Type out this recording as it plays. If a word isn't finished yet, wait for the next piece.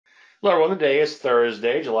Hello, everyone. The day is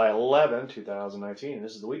Thursday, July 11, 2019.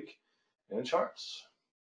 This is the week in charts.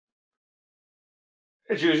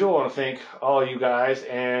 As usual, I want to thank all you guys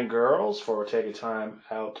and girls for taking time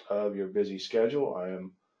out of your busy schedule. I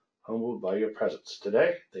am humbled by your presence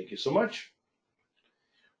today. Thank you so much.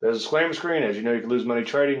 There's a disclaimer screen. As you know, you can lose money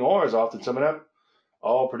trading, or as often summing up,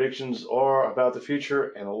 all predictions are about the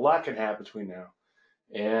future, and a lot can happen between now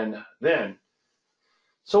and then.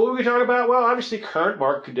 So what are we talking about? Well, obviously current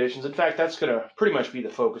market conditions. In fact, that's going to pretty much be the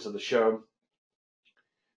focus of the show.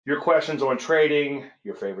 Your questions on trading,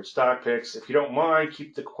 your favorite stock picks. If you don't mind,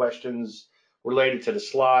 keep the questions related to the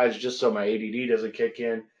slides just so my ADD doesn't kick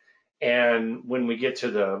in. And when we get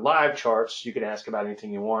to the live charts, you can ask about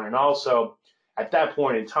anything you want. And also, at that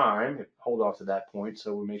point in time, hold off to that point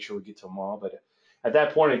so we'll make sure we get to them all. But at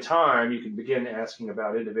that point in time, you can begin asking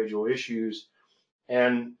about individual issues.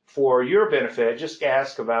 And for your benefit, just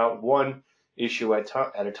ask about one issue at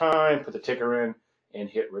a time, put the ticker in, and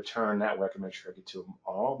hit return. That way I can make sure I get to them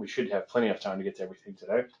all. We should have plenty of time to get to everything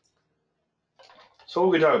today. So what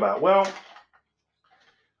are we talk about? Well,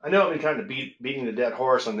 I know I've been kind of beating the dead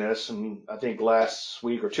horse on this, and I think last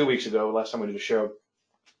week or 2 weeks ago, last time we did a show,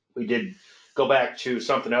 we did go back to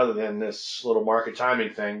something other than this little market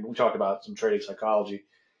timing thing. We talked about some trading psychology,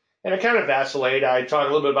 and I kind of vacillate. I talk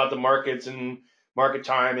a little bit about the markets and market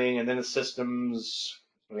timing, and then the systems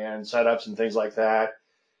and setups and things like that,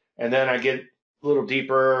 and then I get a little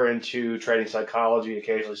deeper into trading psychology,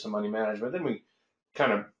 occasionally some money management. Then we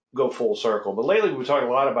kind of go full circle. But lately, we're talking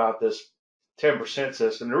a lot about this 10%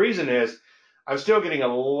 system. The reason is I'm still getting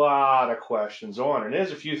a lot of questions on it. And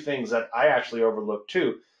there's a few things that I actually overlooked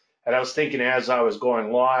too. And I was thinking as I was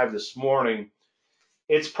going live this morning,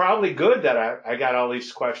 it's probably good that I got all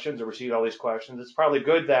these questions or received all these questions. It's probably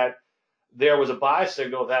good that there was a buy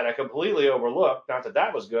signal that I completely overlooked. Not that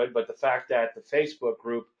that was good, but the fact that the Facebook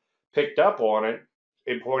group picked up on it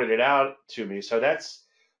and pointed it out to me. So that's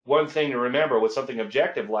one thing to remember with something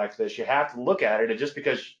objective like this. You have to look at it, and just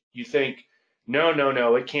because you think,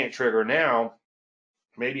 no, it can't trigger now,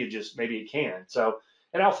 maybe it can. So,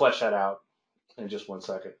 and I'll flesh that out in just 1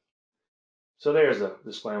 second. So there's the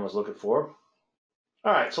disclaimer I was looking for.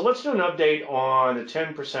 All right, so let's do an update on the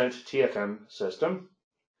 10% TFM system.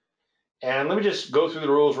 And let me just go through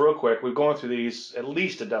the rules real quick. We've gone through these at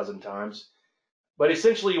least a dozen times. But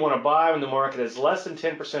essentially, you want to buy when the market is less than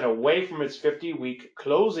 10% away from its 50-week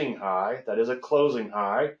closing high. That is a closing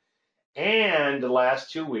high. And the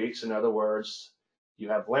last 2 weeks, in other words, you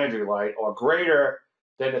have Landry light, are greater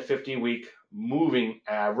than the 50-week moving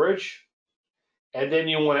average. And then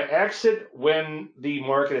you want to exit when the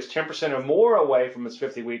market is 10% or more away from its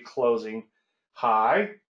 50-week closing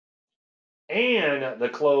high, and the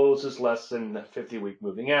close is less than the 50-week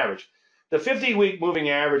moving average. The 50-week moving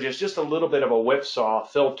average is just a little bit of a whipsaw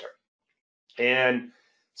filter. And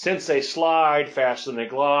since they slide faster than they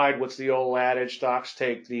glide, what's the old adage? Stocks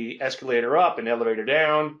take the escalator up and elevator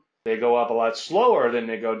down. They go up a lot slower than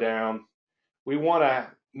they go down. We want to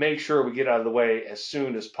make sure we get out of the way as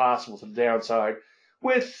soon as possible to the downside,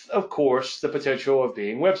 with, of course, the potential of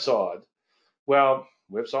being whipsawed. Well,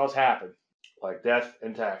 whipsaws happen, like death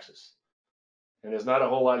and taxes. And there's not a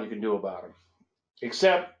whole lot you can do about them,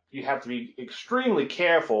 except you have to be extremely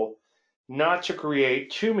careful not to create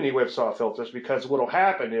too many whipsaw filters, because what will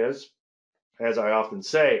happen is, as I often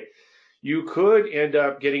say, you could end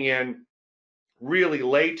up getting in really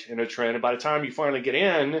late in a trend, and by the time you finally get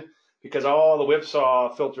in, because all the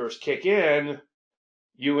whipsaw filters kick in,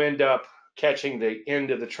 you end up catching the end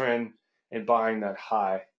of the trend and buying that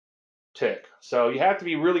high tick. So you have to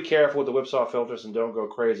be really careful with the whipsaw filters and don't go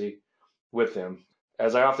crazy with them.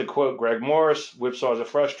 As I often quote Greg Morris, whipsaws are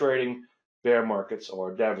frustrating, bear markets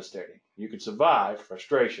are devastating. You can survive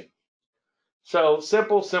frustration. So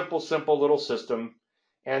simple little system.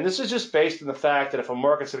 And this is just based on the fact that if a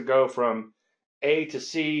market's going to go from A to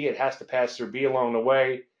C, it has to pass through B along the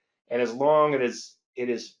way. And as long as it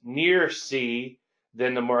is near C,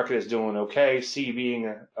 then the market is doing okay, C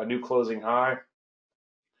being a new closing high.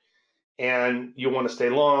 And you want to stay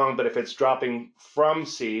long, but if it's dropping from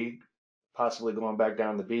C, possibly going back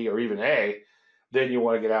down to B or even A, then you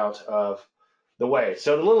want to get out of the way.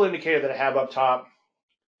 So the little indicator that I have up top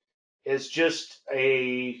is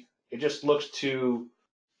it just looks to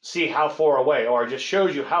see how far away, or it just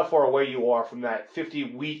shows you how far away you are from that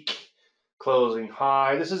 50-week closing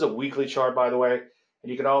high. This is a weekly chart, by the way, and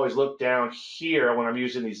you can always look down here when I'm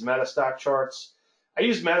using these metastock charts. I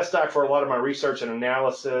use metastock for a lot of my research and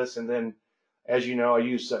analysis, and then, as you know, I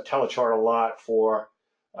use telechart a lot for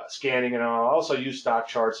scanning, and I'll also use stock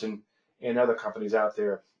charts in other companies out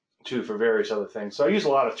there too for various other things. So I use a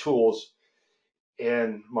lot of tools.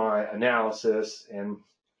 in my analysis and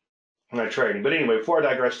my trading. But anyway, before I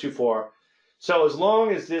digress too far, so as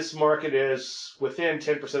long as this market is within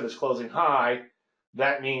 10% of its closing high,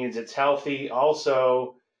 that means it's healthy.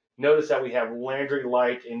 Also, notice that we have Landry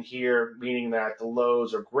light in here, meaning that the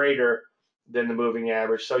lows are greater than the moving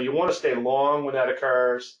average. So you want to stay long when that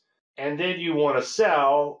occurs, and then you want to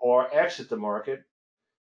sell or exit the market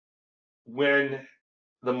when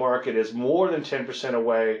the market is more than 10%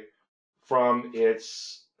 away from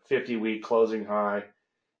its 50-week closing high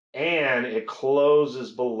and it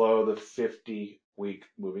closes below the 50-week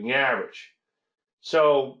moving average.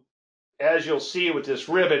 So as you'll see with this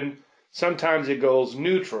ribbon, sometimes it goes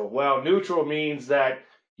neutral. Well, neutral means that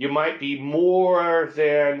you might be more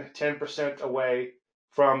than 10% away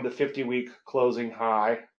from the 50-week closing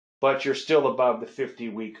high, but you're still above the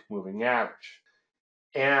 50-week moving average.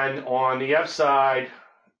 And on the upside,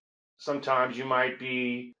 sometimes you might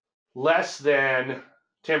be less than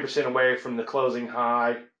 10% away from the closing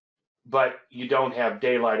high, but you don't have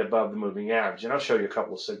daylight above the moving average. And I'll show you a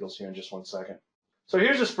couple of signals here in just one second. So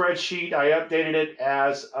here's a spreadsheet. I updated it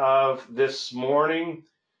as of this morning.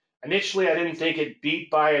 Initially, I didn't think it beat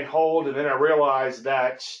buy and hold, and then I realized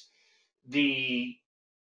that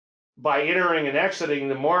by entering and exiting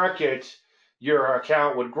the market, your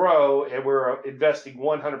account would grow, and we're investing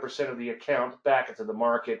 100% of the account back into the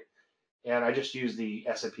market. And I just used the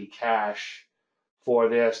S&P cash for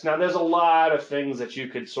this. Now, there's a lot of things that you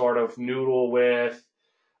could sort of noodle with.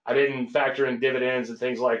 I didn't factor in dividends and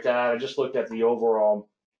things like that. I just looked at the overall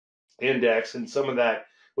index, and some of that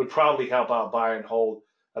would probably help out buy and hold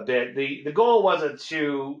a bit. The goal wasn't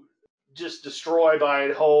to just destroy buy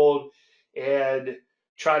and hold and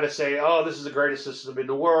try to say, oh, this is the greatest system in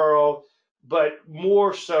the world, but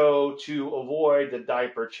more so to avoid the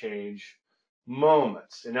diaper change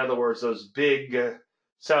moments. In other words, those big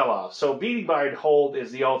sell-offs. So beating buy and hold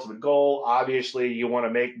is the ultimate goal. Obviously, you want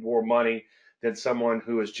to make more money than someone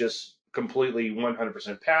who is just completely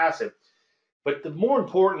 100% passive. But the more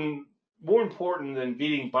important than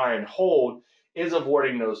beating buy and hold is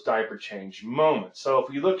avoiding those diaper change moments. So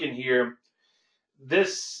if you look in here,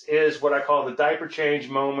 this is what I call the diaper change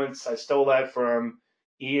moments. I stole that from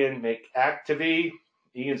Ian McActivey.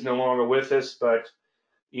 Ian's no longer with us, but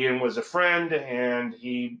Ian was a friend, and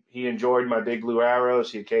he enjoyed my big blue arrows.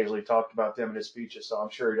 He occasionally talked about them in his speeches, so I'm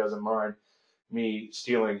sure he doesn't mind me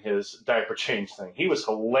stealing his diaper change thing. He was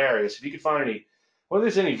hilarious. If you could find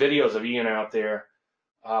there's any videos of Ian out there,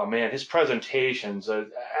 oh man, his presentations. I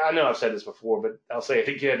know I've said this before, but I'll say it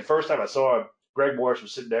again. The first time I saw him, Greg Morris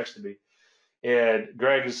was sitting next to me, and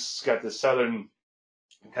Greg's got this southern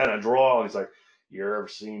kind of drawl. He's like, "You ever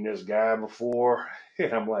seen this guy before?"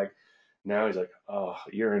 And I'm like, "No." He's like, "Oh,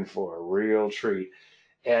 you're in for a real treat."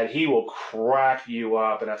 And he will crack you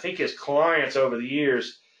up. And I think his clients over the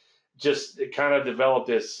years just kind of developed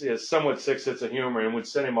this somewhat sick sense of humor and would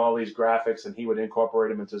send him all these graphics, and he would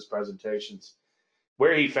incorporate them into his presentations.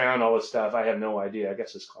 Where he found all this stuff, I have no idea. I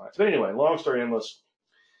guess his clients. But anyway, long story endless,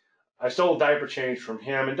 I stole diaper change from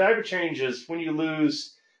him. And diaper change is when you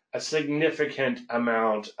lose a significant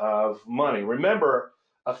amount of money. Remember,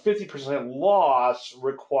 a 50% loss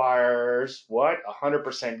requires what?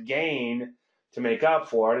 100% gain to make up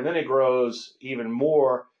for it. And then it grows even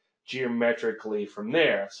more geometrically from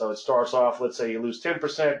there. So it starts off, let's say you lose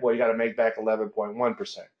 10%, well, you got to make back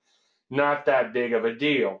 11.1%. Not that big of a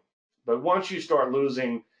deal. But once you start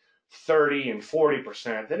losing 30 and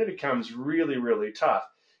 40%, then it becomes really, really tough.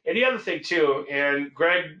 And the other thing too, and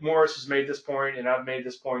Greg Morris has made this point, and I've made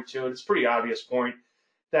this point too, and it's a pretty obvious point,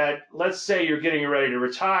 that let's say you're getting ready to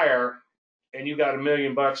retire and you got $1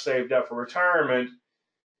 million saved up for retirement,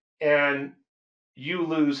 and you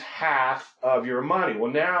lose half of your money.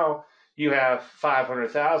 Well, now you have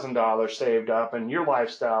 $500,000 saved up, and your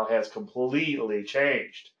lifestyle has completely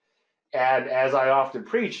changed. And as I often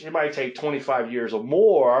preach, it might take 25 years or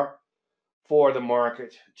more for the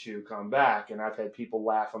market to come back. And I've had people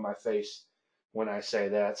laugh in my face when I say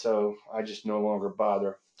that. So I just no longer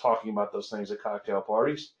bother talking about those things at cocktail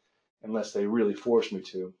parties unless they really force me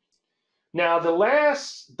to. Now, the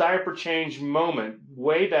last diaper change moment,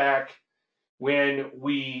 way back when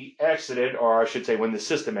we exited, or I should say when the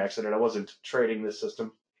system exited, I wasn't trading the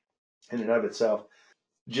system in and of itself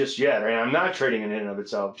just yet. And I'm not trading it in and of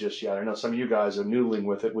itself just yet. I know some of you guys are noodling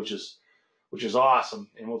with it, which is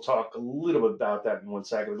awesome. And we'll talk a little bit about that in one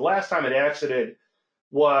second. The last time it exited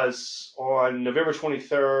was on November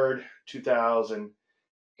 23rd,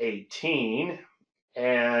 2018.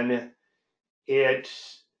 And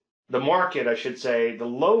the market, I should say, the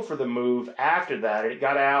low for the move after that, it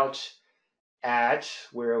got out at,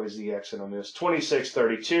 where was the exit on this?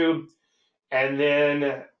 26.32. And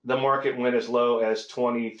then the market went as low as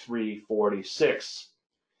 23.46.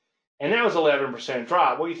 And that was 11%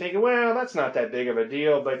 drop. Well, you're thinking, well, that's not that big of a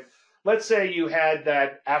deal. But let's say you had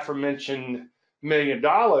that aforementioned $1 million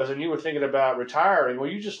and you were thinking about retiring. Well,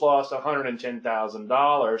 you just lost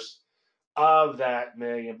 $110,000 of that $1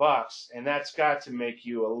 million. And that's got to make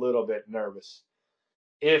you a little bit nervous.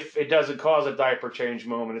 If it doesn't cause a diaper change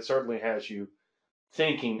moment, it certainly has you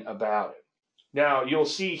thinking about it. Now, you'll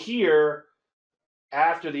see here,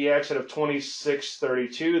 after the exit of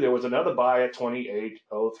 26.32, there was another buy at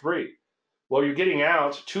 28.03. Well, you're getting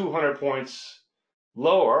out 200 points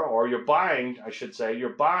lower, or you're buying, I should say,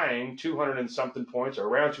 you're buying 200 and something points, or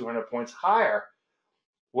around 200 points higher.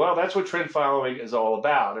 Well, that's what trend following is all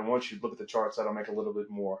about. And once you look at the charts, that'll make a little bit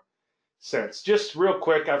more sense. Just real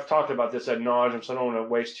quick, I've talked about this ad nauseum, so I don't want to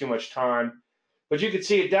waste too much time. But you can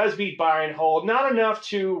see it does beat buy and hold. Not enough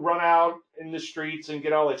to run out in the streets and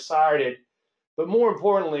get all excited, but more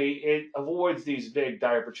importantly, it avoids these big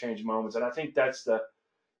diaper change moments. And I think that's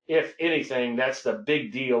if anything, that's the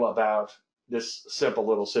big deal about this simple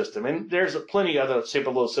little system. And there's plenty of other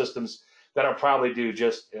simple little systems that'll probably do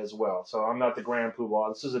just as well. So I'm not the grand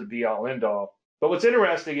poobah. This isn't a be-all, end-all. But what's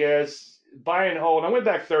interesting is buy and hold. I went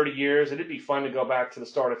back 30 years, and it'd be fun to go back to the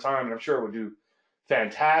start of time, and I'm sure it would do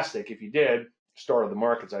fantastic if you did. Start of the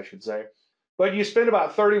markets, I should say. But you spend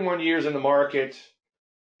about 31 years in the market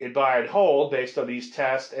in buy and hold based on these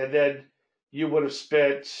tests, and then you would have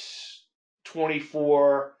spent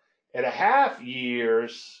 24 and a half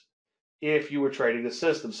years if you were trading the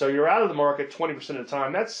system. So you're out of the market 20% of the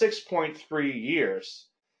time. That's 6.3 years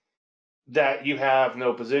that you have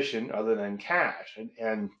no position other than cash.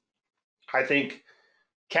 And I think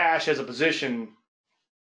cash as a position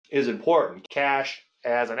is important. Cash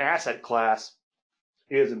as an asset class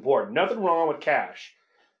is important. Nothing wrong with cash.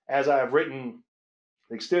 As I've written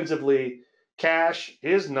extensively, cash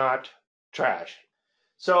is not trash.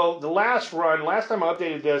 So the last run, last time I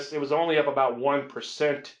updated this, it was only up about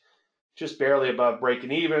 1%, just barely above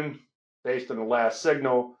breaking even based on the last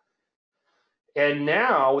signal. And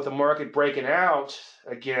now with the market breaking out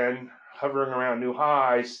again, hovering around new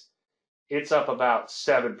highs, it's up about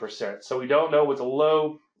 7%. So we don't know what the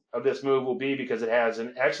low of this move will be because it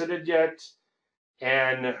hasn't exited yet.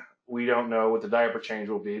 And we don't know what the diaper change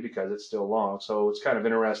will be because it's still long. So it's kind of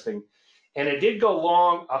interesting. And it did go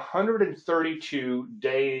long 132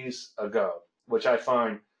 days ago, which I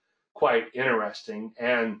find quite interesting.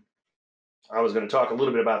 And I was going to talk a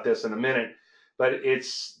little bit about this in a minute, but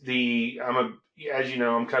as you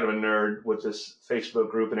know, I'm kind of a nerd with this Facebook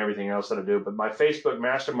group and everything else that I do. But my Facebook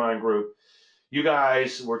mastermind group, you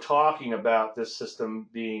guys were talking about this system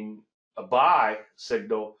being a buy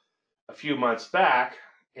signal a few months back.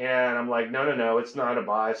 And I'm like, no, it's not a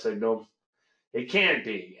buy signal. It can't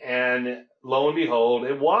be. And lo and behold,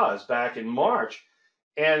 it was back in March.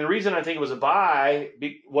 And the reason I think it was a buy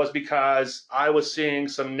was because I was seeing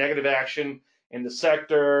some negative action in the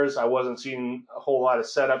sectors. I wasn't seeing a whole lot of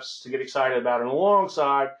setups to get excited about on the long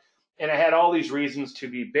side. And I had all these reasons to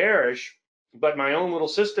be bearish, but my own little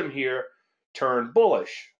system here turned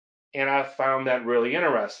bullish. And I found that really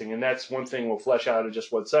interesting. And that's one thing we'll flesh out in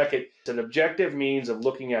just 1 second. It's an objective means of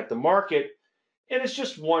looking at the market, and it's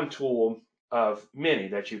just one tool of many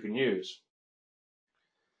that you can use.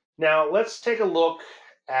 Now, let's take a look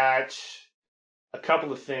at a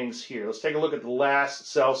couple of things here. Let's take a look at the last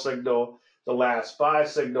sell signal, the last buy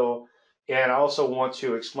signal, and I also want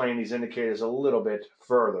to explain these indicators a little bit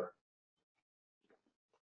further.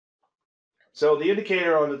 So the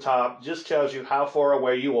indicator on the top just tells you how far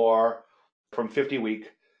away you are from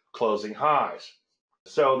 50-week closing highs.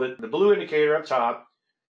 So the blue indicator up top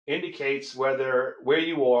indicates where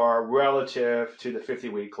you are relative to the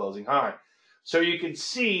 50-week closing high. So you can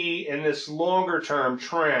see in this longer term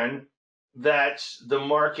trend that the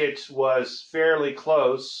market was fairly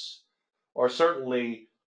close, or certainly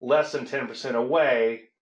less than 10% away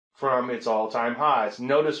from its all-time highs.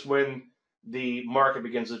 Notice when the market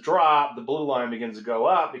begins to drop, the blue line begins to go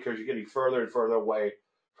up because you're getting further and further away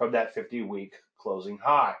from that 50-week closing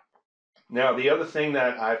high. Now, the other thing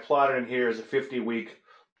that I plotted in here is a 50-week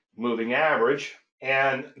moving average,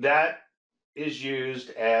 and that is used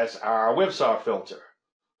as our whipsaw filter.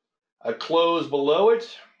 A close below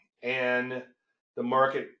it and the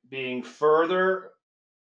market being further,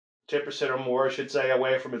 10% or more, I should say,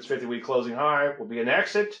 away from its 50-week closing high will be an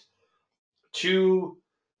exit. 2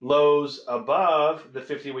 lows above the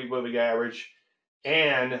 50-week moving average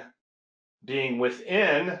and being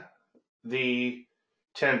within the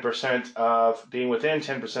 10% of the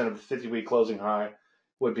 50-week closing high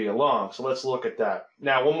would be a long. So let's look at that.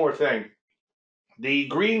 Now, one more thing. The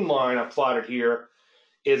green line I've plotted here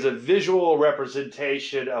is a visual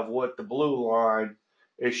representation of what the blue line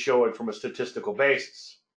is showing from a statistical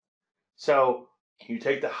basis. So you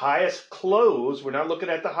take the highest close. We're not looking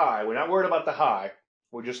at the high. We're not worried about the high.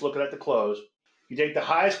 We're just looking at the close. You take the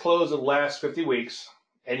highest close of the last 50 weeks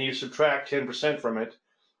and you subtract 10% from it,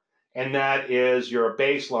 and that is your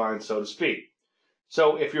baseline, so to speak.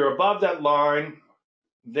 So if you're above that line,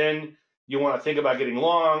 then you want to think about getting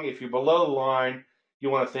long. If you're below the line,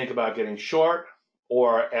 you want to think about getting short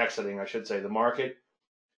or exiting, I should say, the market.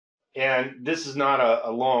 And this is not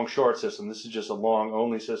a long short system. This is just a long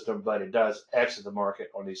only system, but it does exit the market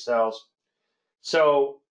on these sells.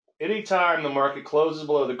 So anytime the market closes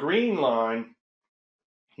below the green line,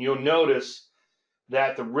 you'll notice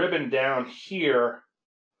that the ribbon down here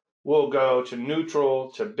will go to neutral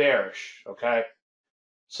to bearish, okay?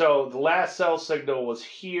 So the last sell signal was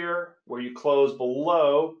here, where you close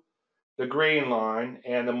below the green line,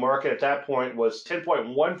 and the market at that point was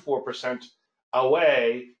 10.14%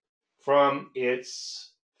 away from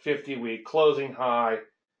its 50-week closing high.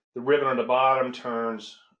 The ribbon on the bottom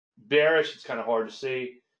turns bearish. It's kind of hard to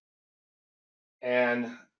see. And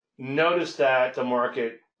notice that the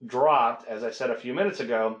market dropped, as I said a few minutes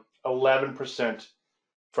ago, 11%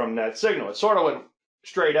 from that signal. It sort of went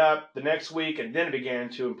straight up the next week, and then it began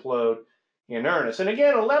to implode in earnest. And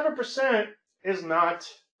again, 11% is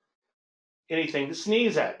not anything to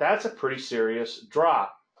sneeze at. That's a pretty serious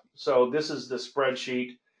drop. So this is the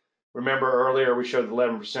spreadsheet. Remember earlier we showed the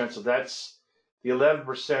 11%, so that's the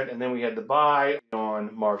 11%, and then we had the buy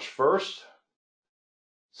on March 1st.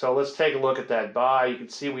 So let's take a look at that buy. You can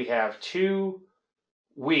see we have 2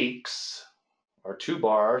 weeks, or 2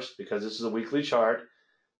 bars, because this is a weekly chart,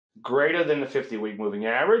 greater than the 50-week moving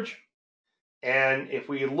average. And if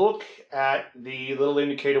we look at the little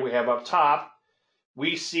indicator we have up top,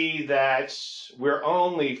 we see that we're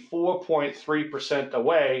only 4.3%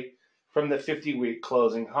 away from the 50-week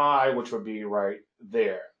closing high, which would be right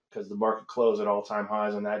there, because the market closed at all-time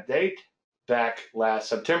highs on that date back last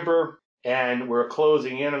September, and we're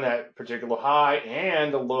closing in on that particular high,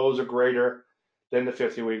 and the lows are greater than the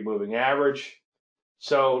 50-week moving average.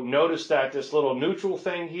 So notice that this little neutral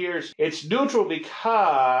thing here, it's neutral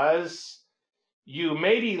because you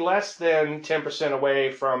may be less than 10%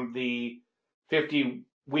 away from the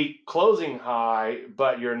 50-week closing high,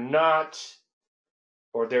 but you're not,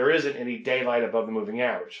 or there isn't any daylight above the moving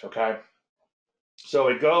average, okay? So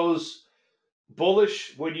it goes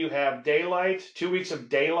bullish when you have daylight, 2 weeks of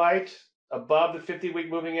daylight above the 50-week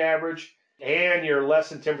moving average, and you're less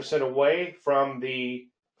than 10% away from the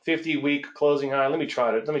 50-week closing high. Let me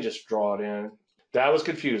just draw it in. That was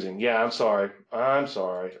confusing. Yeah, I'm sorry.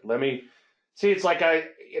 Let me see. It's like I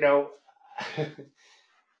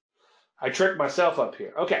tricked myself up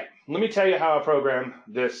here. Okay, let me tell you how I program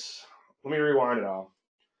this. Let me rewind it all.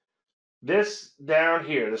 This down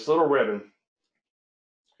here, this little ribbon,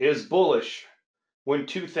 is bullish when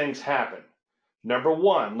 2 things happen. Number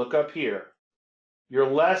 1, look up here. You're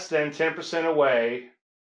less than 10% away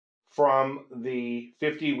from the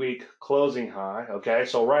 50-week closing high, okay?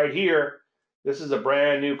 So right here, this is a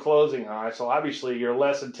brand new closing high, so obviously you're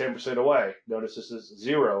less than 10% away. Notice this is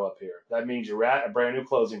 0 up here. That means you're at a brand new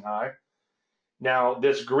closing high. Now,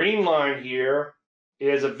 this green line here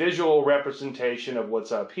is a visual representation of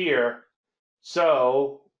what's up here.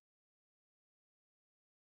 So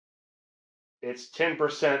it's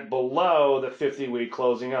 10% below the 50-week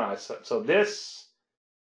closing high. So this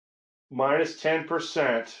minus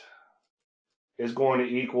 10% is going to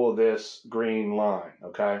equal this green line,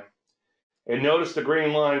 okay? And notice the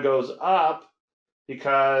green line goes up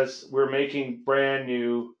because we're making brand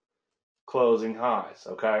new closing highs,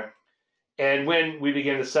 okay? And when we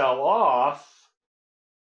begin to sell off,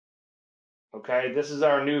 okay, this is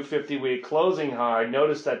our new 50-week closing high.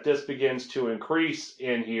 Notice that this begins to increase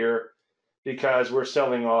in here because we're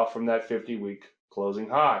selling off from that 50-week closing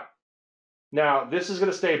high. Now, this is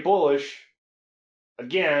going to stay bullish.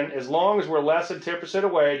 Again, as long as we're less than 10%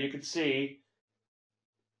 away, you can see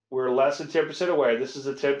we're less than 10% away. This is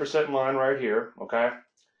a 10% line right here, okay?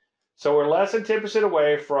 So we're less than 10%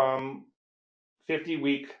 away from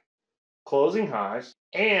 50-week closing highs,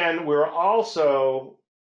 and we're also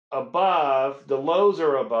above, the lows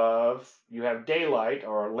are above, you have daylight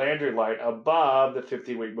or Landry light above the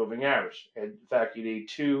 50-week moving average. In fact, you need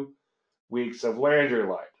 2 weeks of Landry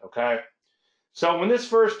light, okay? So when this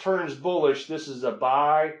first turns bullish, this is a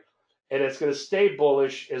buy, and it's going to stay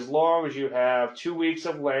bullish as long as you have 2 weeks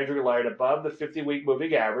of Landry light above the 50-week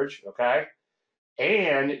moving average, okay?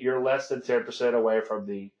 And you're less than 10% away from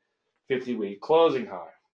the 50-week closing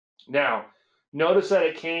high. Now, Notice that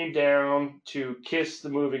it came down to kiss the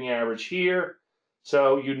moving average here.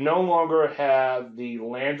 So you no longer have the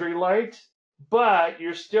Landry light, but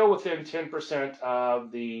you're still within 10%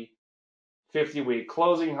 of the 50-week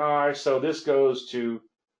closing high. So this goes to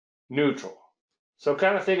neutral. So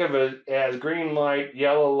kind of think of it as green light,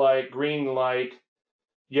 green light,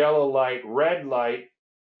 yellow light, red light,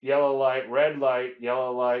 yellow light, red light,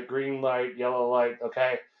 yellow light, green light, yellow light,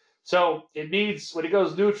 okay? So it needs, when it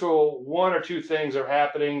goes neutral, one or two things are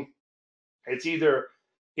happening. It's either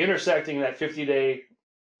intersecting that 50-day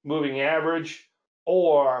moving average,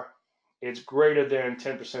 or it's greater than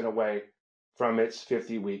 10% away from its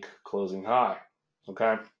 50-week closing high,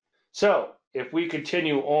 okay? So if we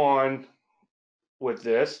continue on with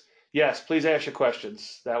this, yes, please ask your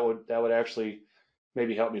questions. That would actually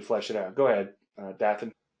maybe help me flesh it out. Go ahead,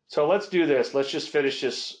 Dathan. So let's do this. Let's just finish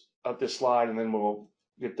this slide, and then we'll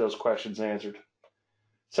get those questions answered.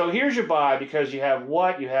 So here's your buy, because you have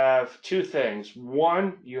what? You have two things.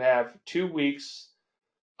 One, you have 2 weeks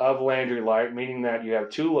of Landry light, meaning that you have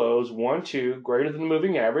two lows, 1, 2, greater than the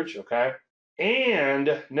moving average, okay?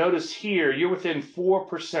 And notice here, you're within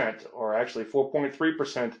 4%, or actually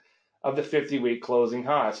 4.3% of the 50-week closing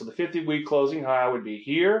high. So the 50-week closing high would be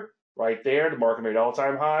here, right there. The market made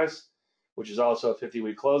all-time highs, which is also a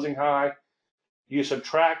 50-week closing high. You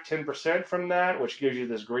subtract 10% from that, which gives you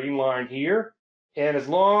this green line here. And as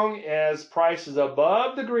long as price is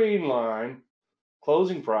above the green line,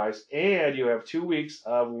 closing price, and you have 2 weeks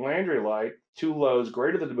of Landry light, two lows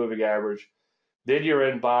greater than the moving average, then you're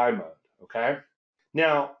in buy mode, okay?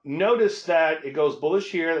 Now, notice that it goes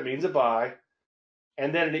bullish here, that means a buy,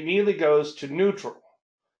 and then it immediately goes to neutral.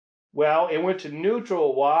 Well, it went to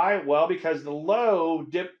neutral. Why? Well, because the low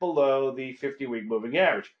dipped below the 50-week moving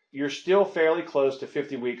average. You're still fairly close to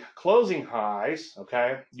 50-week closing highs,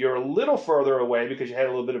 okay? You're a little further away because you had a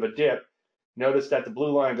little bit of a dip. Notice that the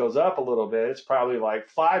blue line goes up a little bit. It's probably like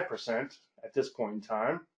 5% at this point in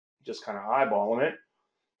time, just kind of eyeballing it.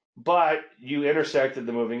 But you intersected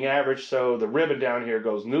the moving average, so the ribbon down here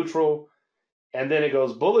goes neutral, and then it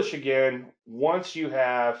goes bullish again once you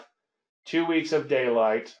have 2 weeks of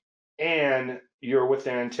daylight and you're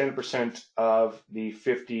within 10% of the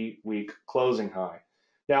 50-week closing high.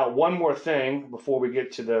 Now, one more thing before we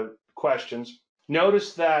get to the questions.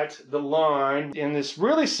 Notice that the line, and it's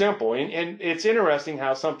really simple, and it's interesting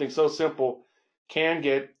how something so simple can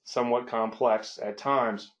get somewhat complex at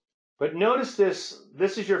times. But notice this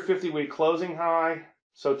is your 50-week closing high.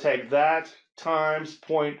 So take that times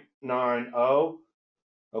 0.90,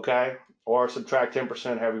 okay? Or subtract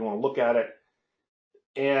 10%, however you want to look at it,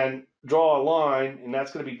 and draw a line, and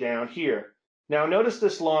that's going to be down here. Now notice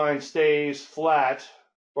this line stays flat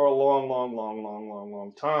for a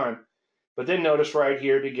long time. But then notice right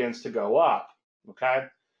here it begins to go up, okay?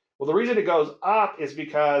 Well, the reason it goes up is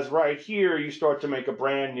because right here you start to make a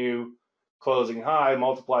brand new closing high,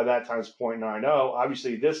 multiply that times 0.90.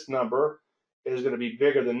 Obviously, this number is going to be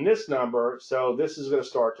bigger than this number, so this is going to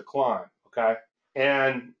start to climb, okay?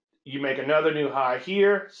 And you make another new high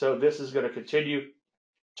here, so this is going to continue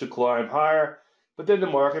to climb higher, but then the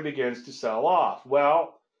market begins to sell off.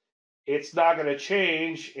 Well, it's not going to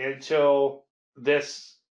change until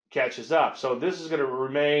this catches up. So this is going to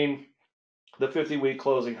remain the 50-week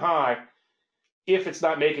closing high. If it's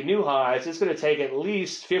not making new highs, it's going to take at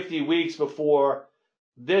least 50 weeks before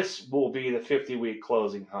this will be the 50-week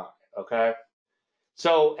closing high, okay?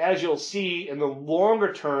 So as you'll see in the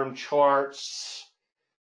longer term charts,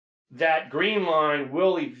 that green line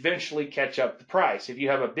will eventually catch up the price. If you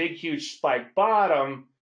have a big, huge spike bottom,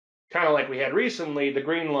 kind of like we had recently, the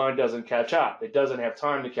green line doesn't catch up. It doesn't have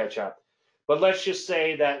time to catch up. But let's just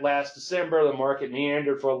say that last December, the market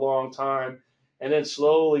meandered for a long time and then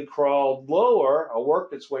slowly crawled lower, or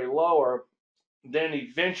worked its way lower. Then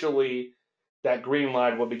eventually that green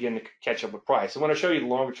line will begin to catch up with price. And when I show you the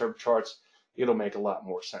longer term charts, it'll make a lot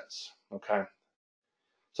more sense, okay?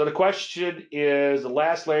 So the question is, the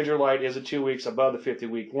last Landry light is 2 weeks above the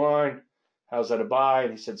 50-week line. How's that a buy?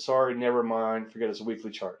 And he said, sorry, never mind. Forget it's a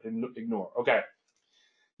weekly chart. Ignore. Okay.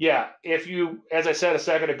 Yeah, if you, as I said a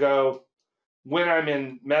second ago, when I'm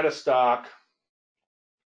in Metastock,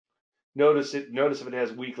 notice if it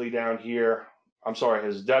has weekly down here. I'm sorry, it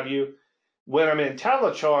has W. When I'm in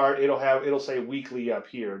Telechart, it'll say weekly up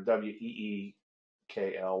here, WEEKLY.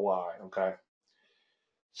 Okay.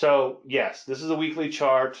 So yes, this is a weekly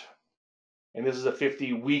chart, and this is a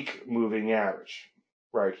 50-week moving average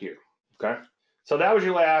right here, okay? So that was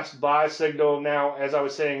your last buy signal. Now, as I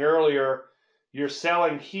was saying earlier, you're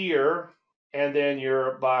selling here, and then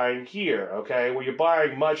you're buying here, okay? Well, you're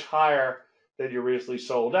buying much higher than you recently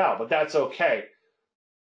sold out, but that's okay.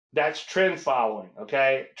 That's trend following,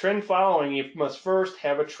 okay? Trend following, you must first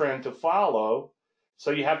have a trend to follow.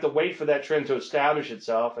 So you have to wait for that trend to establish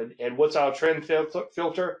itself. And what's our trend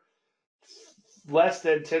filter? Less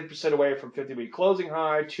than 10% away from 50-week closing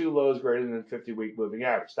high, two lows greater than 50-week moving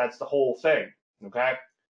average. That's the whole thing, okay?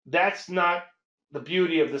 That's not the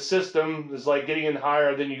beauty of the system. It's like getting in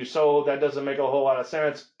higher than you sold. That doesn't make a whole lot of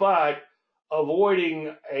sense. But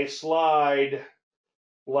avoiding a slide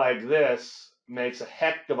like this makes a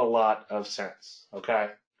heck of a lot of sense, okay?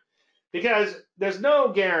 Because there's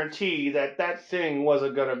no guarantee that that thing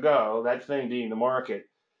wasn't going to go, that thing being the market.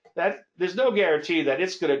 There's no guarantee that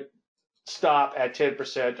it's going to stop at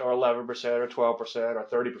 10% or 11% or 12% or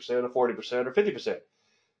 30% or 40% or 50%.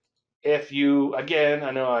 If you, again,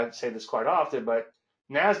 I know I say this quite often, but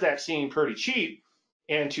NASDAQ seemed pretty cheap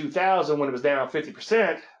in 2000 when it was down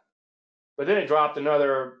 50%, but then it dropped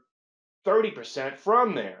another 30%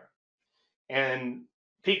 from there. And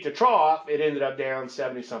peak to trough, it ended up down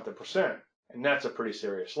 70 something percent. And that's a pretty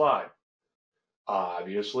serious slide,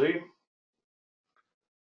 obviously.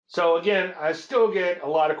 So again, I still get a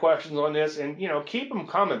lot of questions on this, and keep them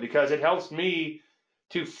coming because it helps me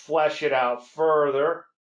to flesh it out further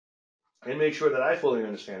and make sure that I fully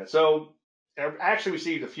understand it. So I've actually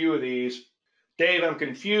received a few of these. Dave, I'm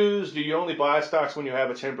confused. Do you only buy stocks when you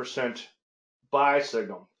have a 10% buy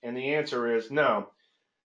signal? And the answer is no.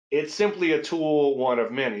 It's simply a tool, one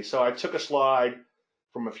of many. So I took a slide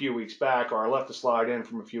from a few weeks back, or I left a slide in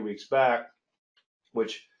from a few weeks back,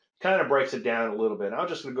 which kind of breaks it down a little bit. I'm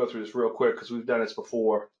just going to go through this real quick because we've done this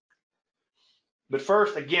before. But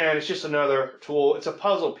first, again, it's just another tool. It's a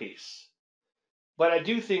puzzle piece. But I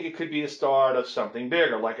do think it could be the start of something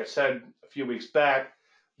bigger. Like I said a few weeks back,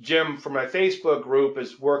 Jim from my Facebook group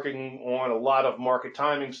is working on a lot of market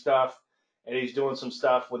timing stuff, and he's doing some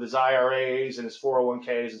stuff with his IRAs and his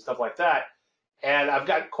 401ks and stuff like that. And I've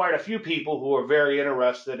got quite a few people who are very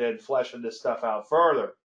interested in fleshing this stuff out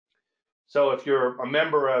further. So if you're a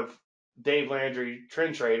member of Dave Landry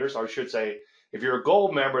Trend Traders, or I should say, if you're a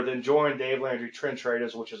gold member, then join Dave Landry Trend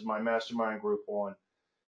Traders, which is my mastermind group on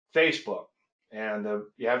Facebook. And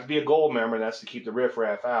you have to be a gold member, and that's to keep the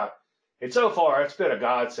riffraff out. And so far, it's been a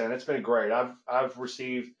godsend. It's been great. I've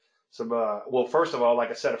received some, well, first of all,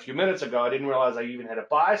 like I said a few minutes ago, I didn't realize I even had a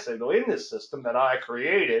buy signal in this system that I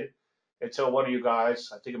created until one of you guys,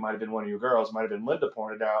 I think it might have been one of you girls, might have been Linda,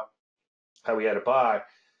 pointed out how we had a buy.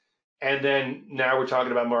 And then now we're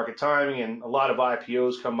talking about market timing, and a lot of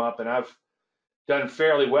IPOs come up, and I've done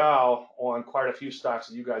fairly well on quite a few stocks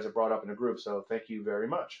that you guys have brought up in the group. So thank you very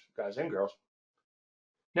much, guys and girls.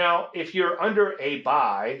 Now, if you're under a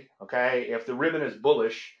buy, okay, if the ribbon is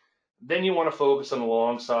bullish, then you want to focus on the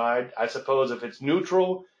long side. I suppose if it's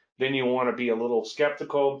neutral, then you want to be a little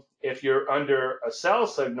skeptical. If you're under a sell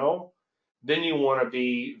signal, then you want to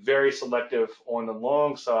be very selective on the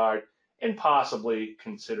long side and possibly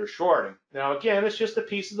consider shorting. Now, again, it's just a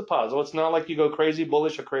piece of the puzzle. It's not like you go crazy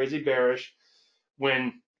bullish or crazy bearish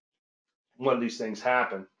when one of these things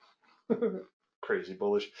happen. Crazy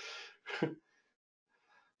bullish.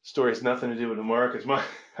 Story has nothing to do with the markets.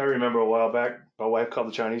 I remember a while back, my wife called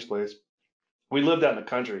the Chinese place. We lived out in the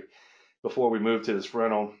country before we moved to this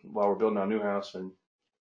rental while we're building our new house. And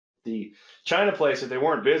the China place, if they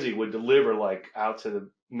weren't busy, would deliver like out to the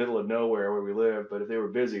middle of nowhere where we live. But if they were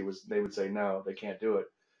busy, they would say no, they can't do it.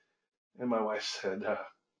 And my wife said, "Are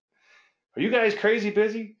you guys crazy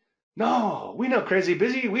busy?" "No, we not crazy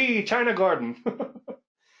busy. We China garden."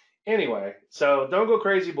 Anyway, so don't go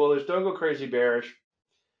crazy bullish, don't go crazy bearish,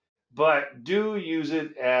 but do use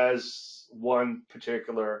it as a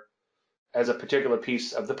particular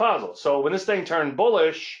piece of the puzzle. So when this thing turned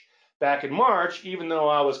bullish back in March, even though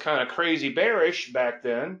I was kind of crazy bearish back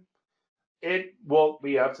then, it woke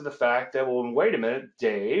me up to the fact that, well, wait a minute,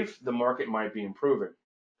 Dave, the market might be improving.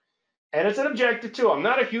 And it's an objective tool. I'm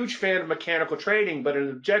not a huge fan of mechanical trading, but an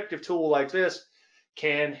objective tool like this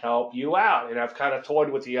can help you out. And I've kind of toyed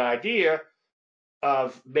with the idea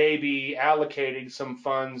of maybe allocating some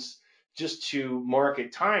funds just to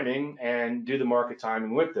market timing and do the market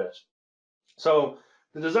timing with this. So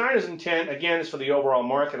the designer's intent, again, is for the overall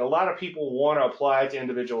market. A lot of people want to apply it to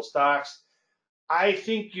individual stocks. I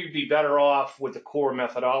think you'd be better off with the core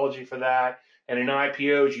methodology for that. And in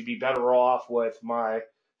IPOs, you'd be better off with my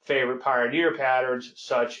favorite pioneer patterns,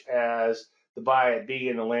 such as the buy at B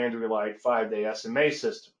and the Landry Light 5-day SMA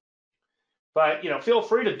system. But, feel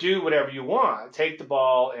free to do whatever you want. Take the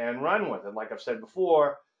ball and run with it. Like I've said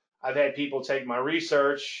before, I've had people take my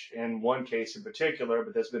research, in one case in particular,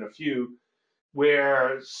 but there's been a few,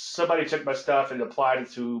 where somebody took my stuff and applied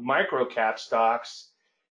it to micro cap stocks,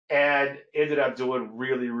 and ended up doing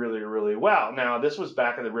really, really, really well. Now, this was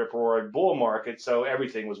back in the rip roaring bull market, so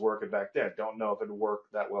everything was working back then. Don't know if it would work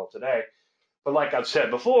that well today. But like I've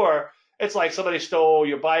said before, it's like somebody stole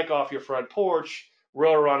your bike off your front porch,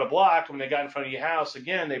 rode around the block, and when they got in front of your house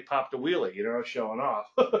again, they popped a wheelie, showing off.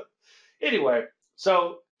 Anyway,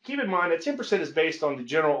 so keep in mind that 10% is based on the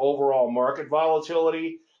general overall market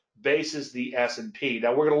volatility, bases the S&P.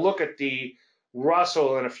 Now we're going to look at the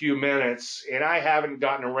Russell in a few minutes, and I haven't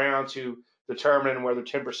gotten around to determining whether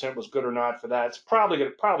 10% was good or not for that. It's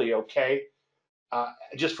probably okay,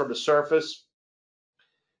 just from the surface.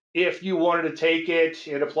 If you wanted to take it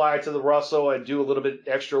and apply it to the Russell and do a little bit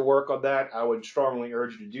extra work on that, I would strongly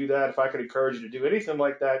urge you to do that. If I could encourage you to do anything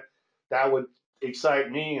like that, that would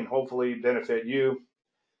excite me and hopefully benefit you.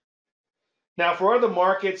 Now, for other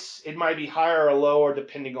markets, it might be higher or lower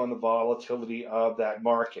depending on the volatility of that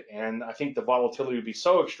market. And I think the volatility would be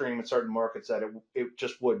so extreme in certain markets that it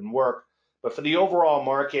just wouldn't work. But for the overall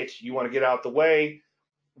market, you want to get out the way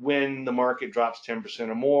when the market drops 10%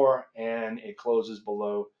 or more and it closes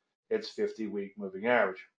below its 50-week moving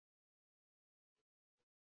average.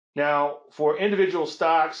 Now, for individual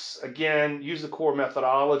stocks, again, use the core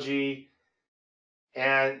methodology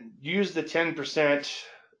and use the 10%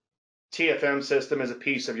 TFM system as a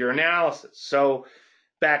piece of your analysis. So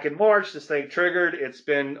back in March, this thing triggered. It's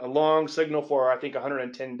been a long signal for, I think,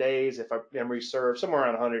 110 days, if my memory serves, somewhere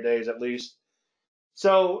around 100 days at least.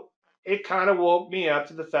 So it kind of woke me up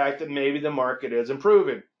to the fact that maybe the market is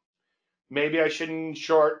improving. Maybe I shouldn't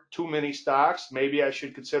short too many stocks. Maybe I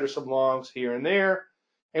should consider some longs here and there.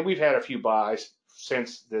 And we've had a few buys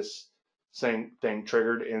since this same thing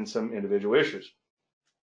triggered in some individual issues.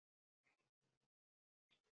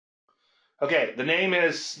 Okay,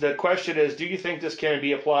 the question is, do you think this can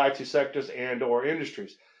be applied to sectors and or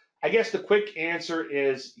industries? I guess the quick answer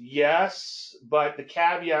is yes, but the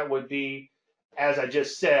caveat would be, as I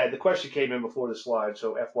just said, the question came in before the slide,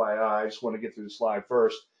 so FYI, I just want to get through the slide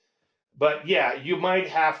first. But yeah, you might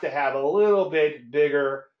have to have a little bit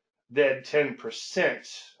bigger than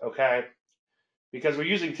 10%, okay? Because we're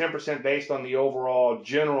using 10% based on the overall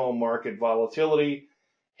general market volatility.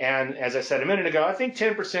 And as I said a minute ago, I think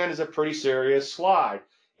 10% is a pretty serious slide.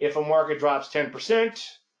 If a market drops 10%,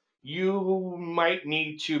 you might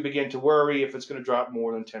need to begin to worry if it's going to drop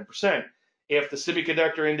more than 10%. If the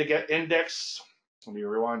semiconductor index, let me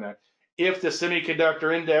rewind that. If the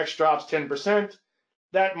semiconductor index drops 10%,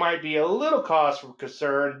 that might be a little cause for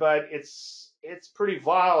concern, but it's pretty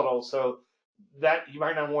volatile, so that you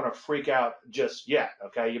might not want to freak out just yet,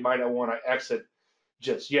 okay? You might not want to exit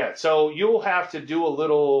just yet. So you'll have to do a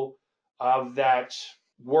little of that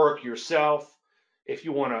work yourself if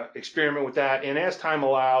you want to experiment with that. And as time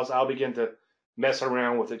allows, I'll begin to mess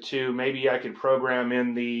around with it too. Maybe I can program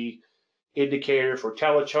in the indicator for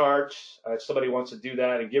telechart. If somebody wants to do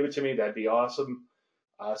that and give it to me, that'd be awesome.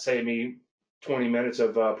 Save me 20 minutes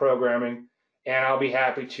of programming, and I'll be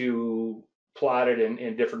happy to plot it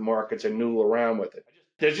in different markets and noodle around with it.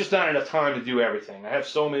 There's just not enough time to do everything. I have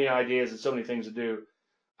so many ideas and so many things to do.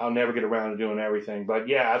 I'll never get around to doing everything. But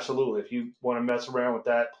yeah, absolutely. If you want to mess around with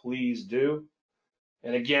that, please do.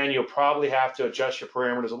 And again, you'll probably have to adjust your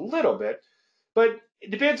parameters a little bit. But it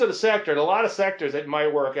depends on the sector. In a lot of sectors, it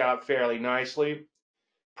might work out fairly nicely.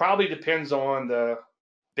 Probably depends on the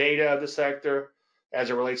beta of the sector as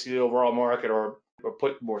it relates to the overall market, or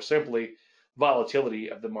put more simply, volatility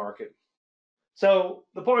of the market. So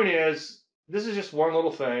the point is, this is just one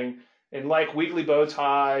little thing. And like weekly bow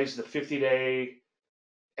ties, the 50-day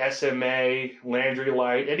SMA, Landry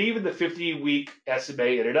Light, and even the 50-week SMA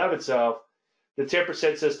in and of itself, the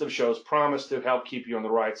 10% system shows promise to help keep you on the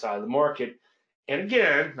right side of the market. And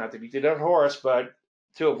again, not to beat the dead horse, but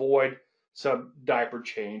to avoid some diaper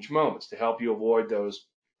change moments, to help you avoid those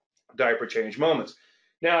diaper change moments.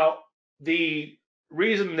 Now, the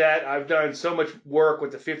reason that I've done so much work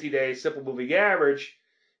with the 50-day simple moving average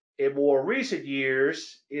in more recent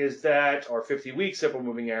years is that, or 50-week simple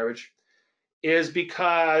moving average, is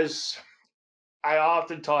because I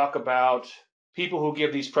often talk about people who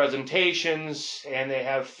give these presentations and they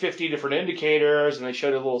have 50 different indicators and they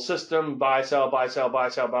show the little system, buy, sell, buy, sell, buy,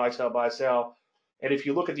 sell, buy, sell, buy, sell. And if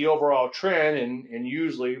you look at the overall trend, and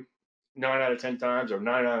usually 9 out of 10 times or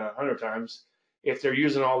 9 out of 100 times, if they're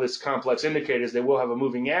using all these complex indicators, they will have a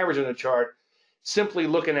moving average in the chart. Simply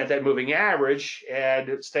looking at that moving average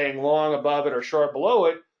and staying long above it or short below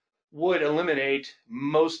it would eliminate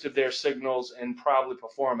most of their signals and probably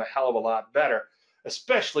perform a hell of a lot better,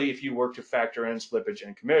 especially if you were to factor in slippage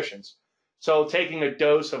and commissions. So taking a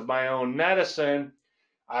dose of my own medicine,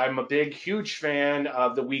 I'm a big, huge fan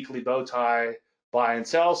of the weekly bow tie buy and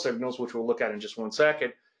sell signals, which we'll look at in just one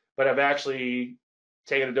second. but I've actually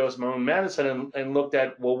taken a dose of my own medicine and looked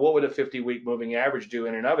at, well, what would a 50-week moving average do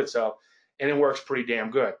in and of itself? And it works pretty damn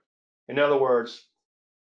good. In other words,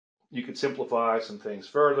 you could simplify some things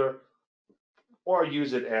further or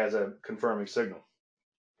use it as a confirming signal.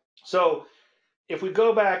 So if we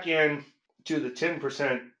go back in to the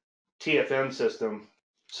 10% TFM system,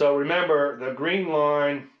 so remember the green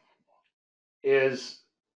line is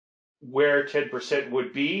where 10%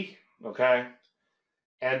 would be, okay?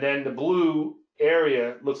 And then the blue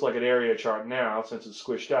area, looks like an area chart now since it's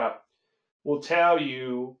squished up, will tell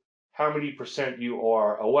you how many percent you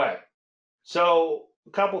are away. So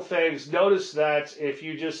a couple things. Notice that if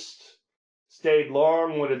you just stayed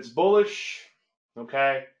long when it's bullish,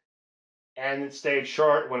 okay, and it stayed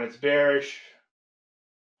short when it's bearish,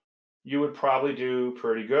 you would probably do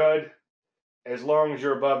pretty good. As long as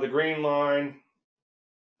you're above the green line,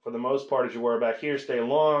 for the most part, as you were back here, stay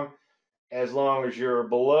long. As long as you're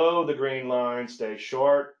below the green line, stay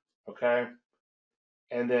short, okay?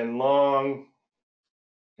 And then long,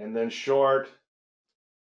 and then short,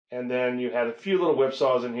 and then you had a few little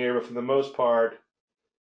whipsaws in here, but for the most part,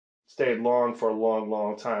 stayed long for a long,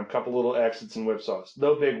 long time. A couple little exits and whipsaws.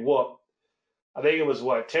 No big whoop. I think it was,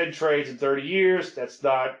 10 trades in 30 years? That's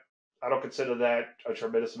not, I don't consider that a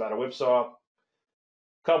tremendous amount of whipsaw.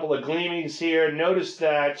 Couple of gleamings here. Notice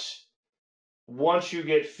that once you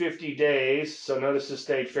get 50 days, so notice this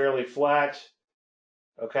stayed fairly flat.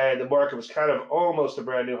 Okay, the market was kind of almost a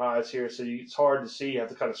brand new highs here, so it's hard to see. You have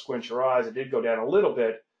to kind of squint your eyes. It did go down a little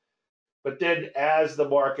bit. But then as the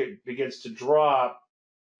market begins to drop,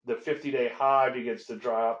 the 50-day high begins to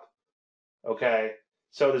drop. Okay,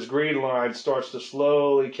 so this green line starts to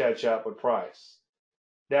slowly catch up with price.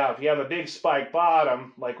 Now, if you have a big spike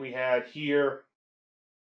bottom like we had here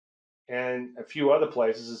and a few other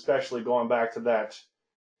places, especially going back to that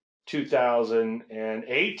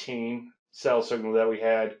 2018 sell signal that we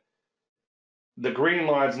had, the green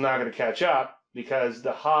line's not going to catch up because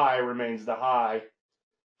the high remains the high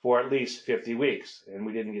for at least 50 weeks. And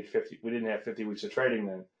we didn't have 50 weeks of trading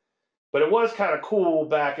then. But it was kind of cool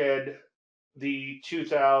back in the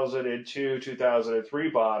 2002, 2003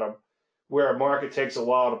 bottom, where a market takes a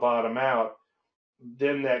while to bottom out.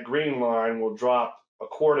 Then that green line will drop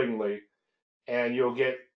accordingly, and you'll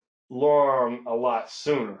get long a lot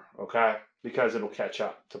sooner, okay? Because it'll catch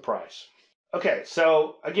up to price. Okay,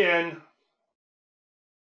 so again,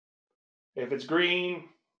 if it's green,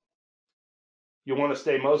 you want to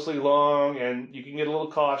stay mostly long, and you can get a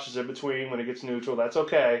little cautious in between when it gets neutral. That's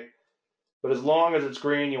okay. But as long as it's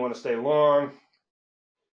green, you want to stay long.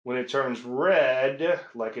 When it turns red,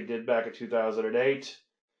 like it did back in 2008,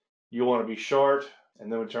 you want to be short.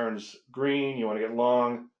 And then when it turns green, you want to get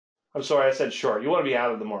long. I'm sorry, I said short. You want to be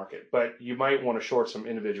out of the market, but you might want to short some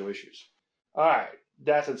individual issues. All right,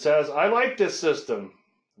 that's it says. I like this system.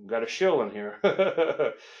 I've got a shill in here.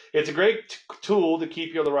 It's a great tool to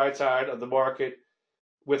keep you on the right side of the market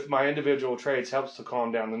with my individual trades. Helps to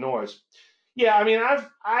calm down the noise. Yeah, I mean,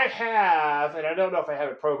 I have, and I don't know if I have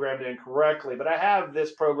it programmed in correctly, but I have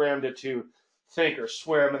this programmed to think or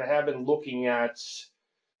swim, and I have been looking at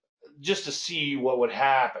just to see what would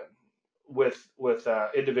happen with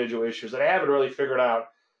individual issues. And I haven't really figured out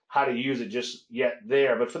how to use it just yet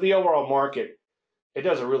there. But for the overall market, it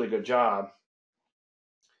does a really good job.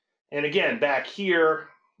 And again, back here,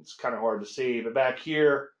 it's kind of hard to see, but back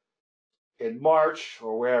here in March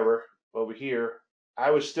or wherever over here,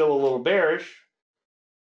 I was still a little bearish,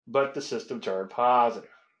 but the system turned positive.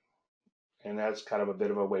 And that's kind of a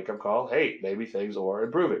bit of a wake-up call. Hey, maybe things are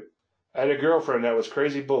improving. I had a girlfriend that was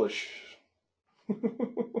crazy bullish. I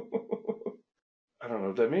don't know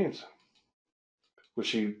what that means. Was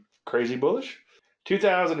she crazy bullish?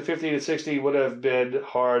 2015 to 60 would have been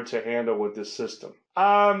hard to handle with this system.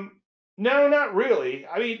 No, not really.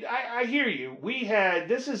 I mean, I hear you.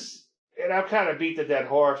 And I've kind of beat the dead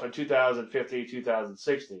horse on 2015,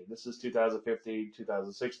 2016. This is 2015,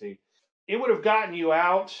 2016. It would have gotten you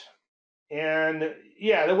out. And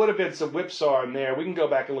yeah, there would have been some whipsaw in there. We can go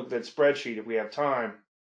back and look at that spreadsheet if we have time.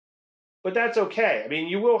 But that's okay. I mean,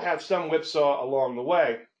 you will have some whipsaw along the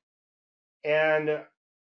way. And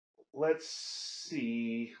let's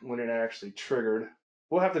see when it actually triggered.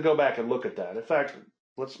 We'll have to go back and look at that. In fact,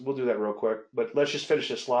 we'll do that real quick. But let's just finish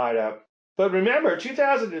this slide up. But remember,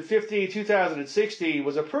 2015, 2016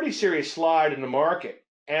 was a pretty serious slide in the market.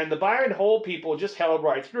 And the buy and hold people just held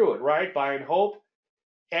right through it, right? Buy and hold.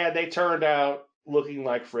 And they turned out looking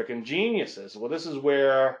like frickin' geniuses. Well, this is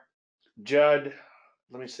where Judd,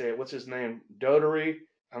 let me say it, what's his name? Dodery?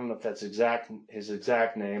 I don't know if that's his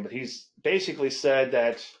exact name, but he's basically said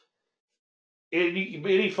that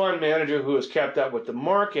any fund manager who has kept up with the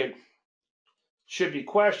market should be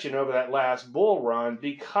questioned over that last bull run,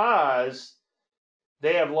 because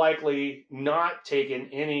they have likely not taken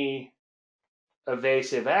any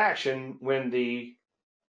evasive action when the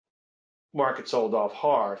market sold off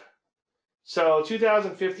hard. So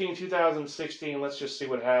 2015, 2016, let's just see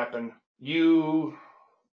what happened. You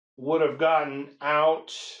would have gotten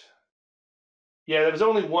out. Yeah, there was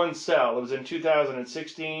only one sell. It was in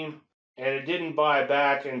 2016, and it didn't buy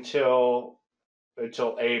back until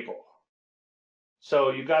April.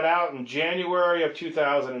 So you got out in January of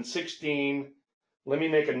 2016. Let me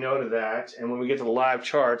make a note of that, and when we get to the live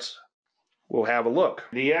charts, we'll have a look.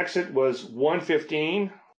 The exit was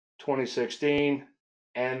 115, 2016,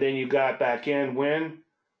 and then you got back in when?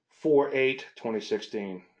 4/8,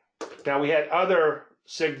 2016. Now, we had other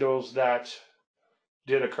signals that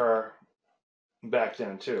did occur back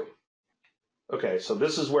then too. Okay, so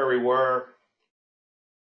this is where we were.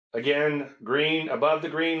 Again, green above the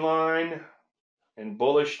green line and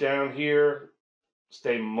bullish down here.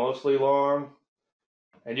 Stay mostly long.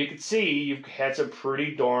 And you can see you've had some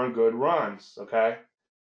pretty darn good runs, okay?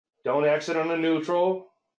 Don't exit on the neutral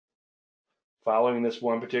following this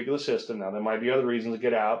one particular system. Now, there might be other reasons to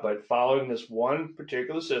get out, but following this one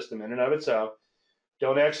particular system in and of itself,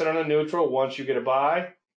 don't exit on a neutral once you get a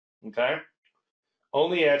buy, okay?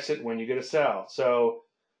 Only exit when you get a sell. So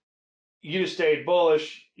you'd have stayed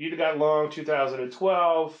bullish. You'd have got long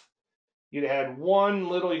 2012. You'd have had one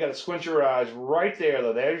little, you got to squint your eyes right there,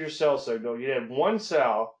 though. There's your sell signal. You'd have one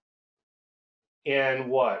sell in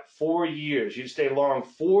what? 4 years. You'd stay long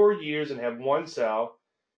 4 years and have one sell.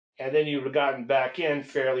 And then you would have gotten back in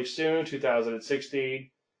fairly soon,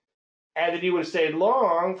 2016. And then you would have stayed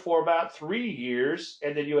long for about 3 years,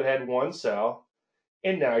 and then you would have had one sell.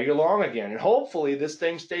 And now you're long again. And hopefully this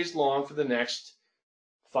thing stays long for the next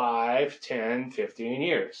 5, 10, 15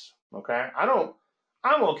 years. Okay?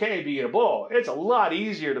 I'm okay being a bull. It's a lot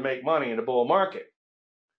easier to make money in a bull market.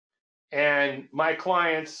 And my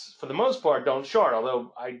clients, for the most part, don't short,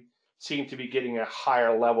 although I seem to be getting a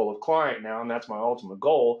higher level of client now, and that's my ultimate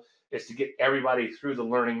goal, is to get everybody through the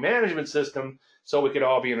learning management system so we could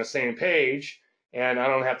all be on the same page, and I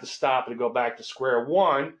don't have to stop and go back to square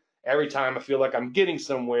one every time I feel like I'm getting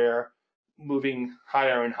somewhere, moving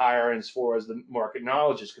higher and higher as far as the market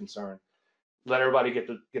knowledge is concerned. Let everybody get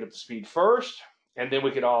up to speed first, and then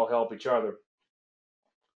we could all help each other.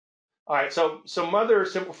 All right, so some other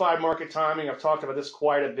simplified market timing. I've talked about this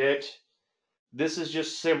quite a bit. This is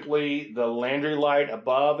just simply the Landry light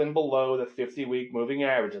above and below the 50-week moving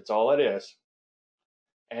average. That's all it is.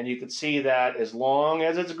 And you can see that as long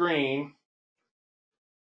as it's green,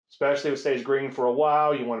 especially if it stays green for a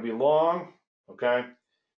while, you want to be long, okay?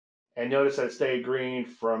 And notice that it stayed green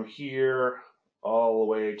from here all the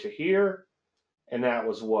way to here. And that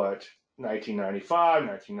was what? 1995,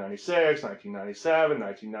 1996, 1997,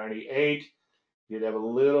 1998. You'd have a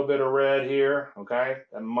little bit of red here, okay?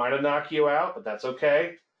 That might have knocked you out, but that's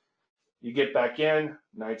okay. You get back in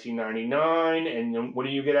 1999, and when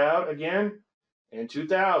do you get out again? In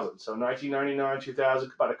 2000. So 1999,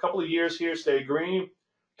 2000, about a couple of years here, stay green,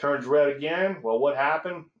 turns red again. Well, what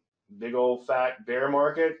happened? Big old fat bear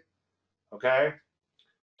market, okay?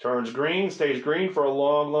 Turns green, stays green for a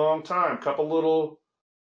long, long time. Couple little,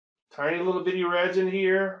 tiny little bitty reds in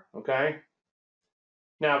here, okay?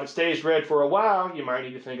 Now, if it stays red for a while, you might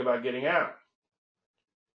need to think about getting out.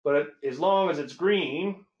 But as long as it's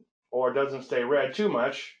green or doesn't stay red too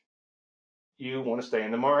much, you want to stay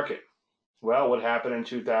in the market. Well, what happened in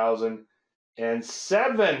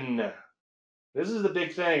 2007? This is the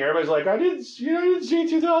big thing. Everybody's like, I didn't see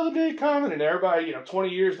 2008 coming. And everybody, 20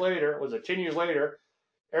 years later, was it 10 years later,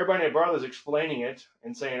 everybody and their brother's explaining it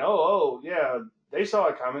and saying, oh, yeah, they saw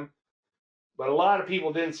it coming. But a lot of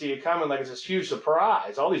people didn't see it coming, like it's this huge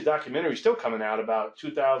surprise. All these documentaries still coming out about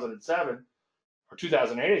 2007, or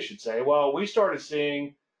 2008, I should say. Well, we started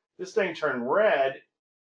seeing this thing turn red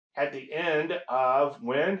at the end of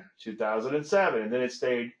when? 2007. And then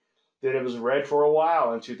it was red for a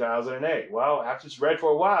while in 2008. Well, after it's red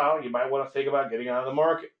for a while, you might want to think about getting out of the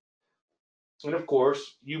market. And of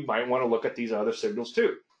course, you might want to look at these other signals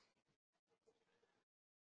too.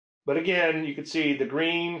 But again, you can see the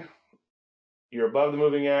green, you're above the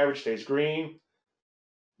moving average, stays green.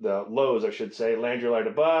 The lows, I should say, Landry light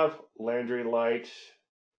above, Landry light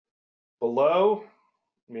below,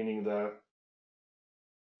 meaning the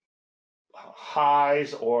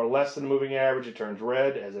highs or less than the moving average, it turns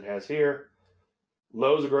red as it has here.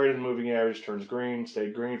 Lows are greater than the moving average, turns green,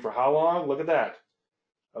 stayed green for how long? Look at that.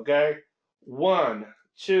 Okay? 1,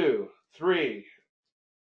 2, 3,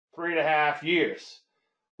 3.5 years.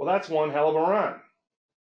 Well, that's one hell of a run.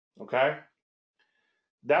 Okay?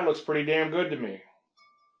 That looks pretty damn good to me.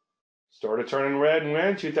 Started turning red in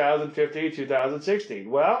when? 2015, 2016.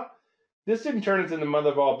 Well, this didn't turn into the mother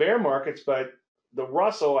of all bear markets, but the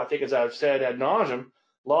Russell, I think, as I've said ad nauseum,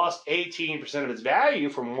 lost 18% of its value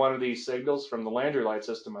from one of these signals from the Landry light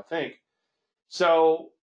system, I think.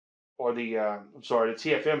 So, or the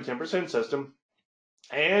TFM 10% system,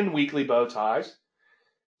 and weekly bow ties.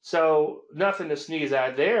 So nothing to sneeze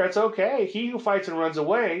at there. It's okay. He who fights and runs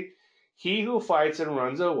away, he who fights and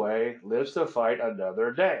runs away lives to fight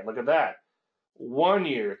another day. Look at that. 1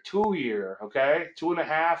 year, 2 year, okay,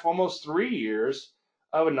 2.5, almost 3 years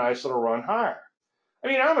of a nice little run higher. I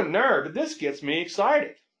mean, I'm a nerd, but this gets me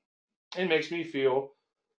excited. It makes me feel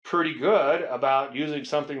pretty good about using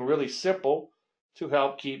something really simple to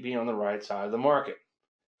help keep me on the right side of the market.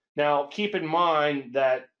 Now, keep in mind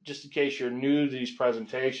that just in case you're new to these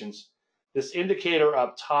presentations, this indicator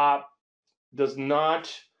up top does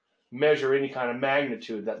not measure any kind of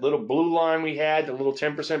magnitude. That little blue line we had, the little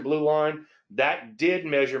 10% blue line, that did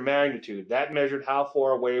measure magnitude. That measured how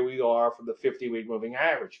far away we are from the 50-week moving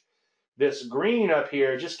average. This green up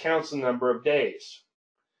here just counts the number of days.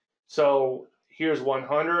 So here's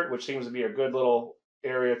 100, which seems to be a good little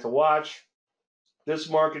area to watch. This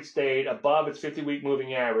market stayed above its 50-week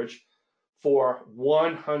moving average for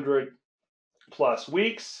 100 plus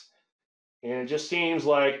weeks. And it just seems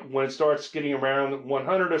like when it starts getting around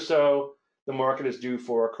 100 or so, the market is due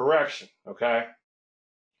for a correction, okay?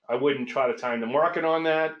 I wouldn't try to time the market on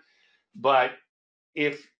that, but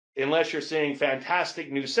unless you're seeing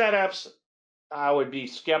fantastic new setups, I would be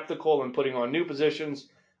skeptical in putting on new positions.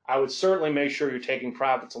 I would certainly make sure you're taking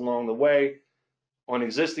profits along the way on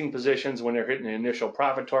existing positions when they're hitting the initial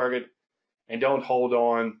profit target, and don't hold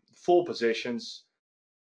on full positions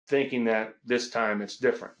thinking that this time it's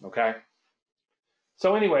different, okay?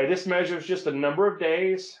 So anyway, this measures just the number of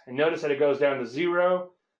days, and notice that it goes down to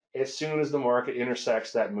 0 as soon as the market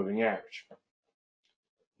intersects that moving average.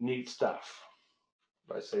 Neat stuff,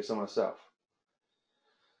 if I say so myself.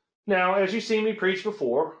 Now, as you've seen me preach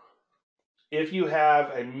before, if you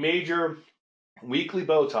have a major weekly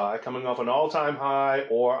bow tie coming off an all-time high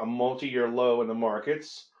or a multi-year low in the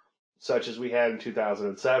markets, such as we had in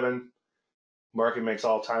 2007, market makes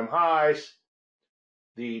all-time highs,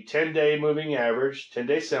 the 10-day moving average,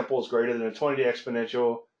 10-day simple, is greater than a 20-day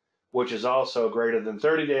exponential, which is also greater than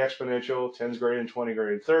 30-day exponential. 10 is greater than 20,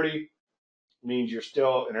 greater than 30. Means you're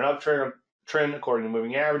still in an uptrend according to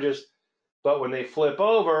moving averages. But when they flip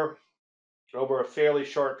over a fairly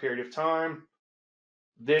short period of time,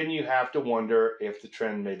 then you have to wonder if the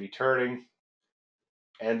trend may be turning.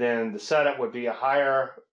 And then the setup would be a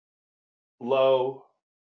higher low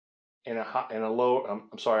and a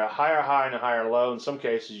higher high and a higher low. In some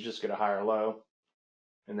cases, you just get a higher low,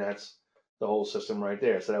 and that's the whole system right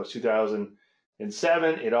there. So that was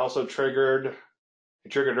 2007. It also triggered.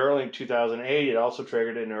 It triggered early in 2008. It also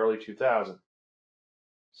triggered in early 2000.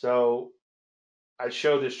 So I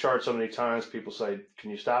showed this chart so many times. People say, "Can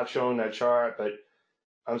you stop showing that chart?" But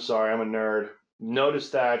I'm sorry, I'm a nerd. Notice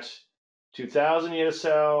that 2000 you had a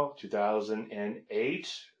sell,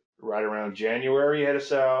 2008, right around January you had a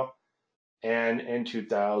sell, and in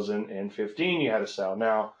 2015 you had a sell.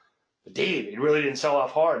 Now, Dave, it really didn't sell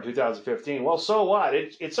off hard in 2015. Well, so what?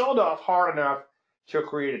 It sold off hard enough to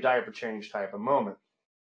create a diaper change type of moment.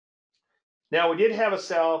 Now, we did have a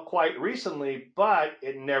sell quite recently, but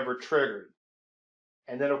it never triggered.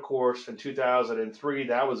 And then, of course, in 2003,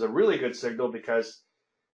 that was a really good signal because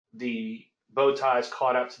the bow ties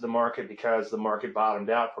caught up to the market because the market bottomed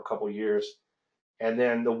out for a couple of years. And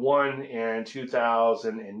then the one in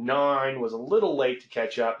 2009 was a little late to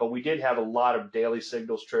catch up, but we did have a lot of daily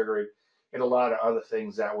signals triggering and a lot of other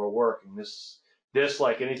things that were working. This,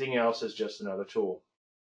 like anything else, is just another tool.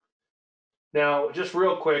 Now, just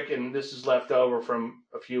real quick, and this is left over from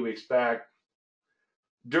a few weeks back,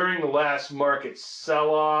 during the last market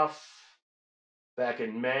sell-off back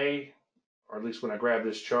in May, or at least when I grabbed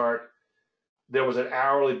this chart, there was an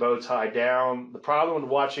hourly bow tie down. The problem with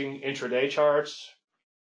watching intraday charts,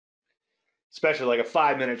 especially like a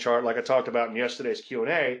 5-minute chart like I talked about in yesterday's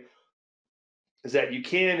Q&A, is that you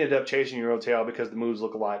can end up chasing your own tail because the moves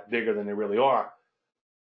look a lot bigger than they really are.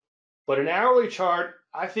 But an hourly chart,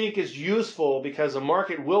 I think, is useful because the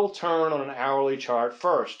market will turn on an hourly chart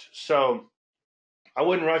first. So I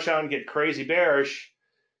wouldn't rush out and get crazy bearish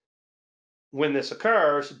when this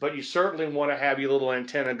occurs, but you certainly want to have your little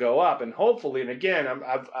antenna go up, and hopefully, and again,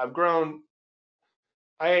 I've grown.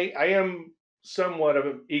 I am somewhat of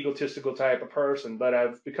an egotistical type of person, but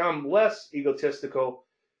I've become less egotistical,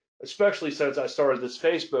 especially since I started this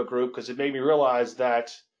Facebook group, because it made me realize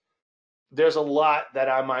that there's a lot that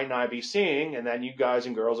I might not be seeing, and then you guys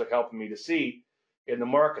and girls are helping me to see in the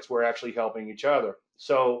markets. We're actually helping each other.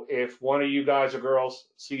 So if one of you guys or girls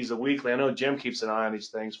sees a weekly, I know Jim keeps an eye on these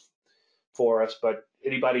things for us, but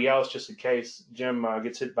anybody else, just in case Jim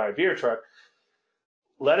gets hit by a beer truck,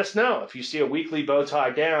 let us know. If you see a weekly bow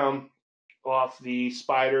tie down off the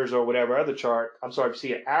spiders or whatever other chart, I'm sorry, if you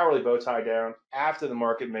see an hourly bow tie down after the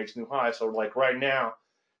market makes new highs, so like right now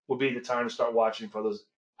will be the time to start watching for those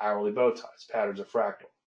hourly bow ties, patterns of fractal.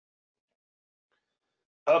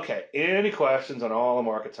 Okay, any questions on all the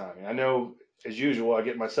market timing? I know, as usual, I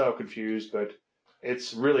get myself confused, but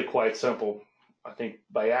it's really quite simple. I think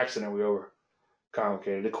by accident we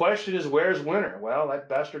overcomplicated. The question is, where's winter? Well, that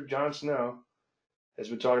bastard Jon Snow has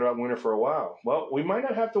been talking about winter for a while. Well, we might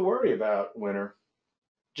not have to worry about winter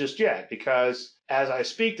just yet, because as I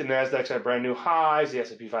speak, the Nasdaq's at brand new highs. The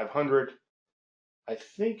S&P 500, I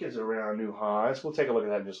think, is around new highs. We'll take a look at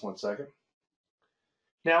that in just 1 second.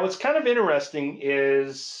 Now, what's kind of interesting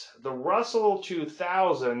is the Russell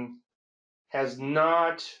 2000 has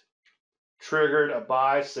not triggered a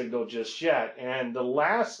buy signal just yet. And the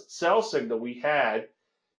last sell signal we had,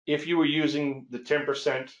 if you were using the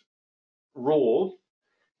 10% rule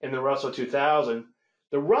in the Russell 2000,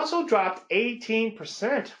 the Russell dropped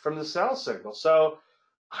 18% from the sell signal. So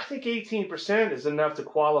I think 18% is enough to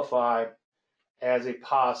qualify as a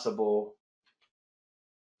possible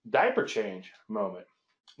diaper change moment.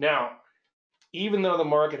 Now, even though the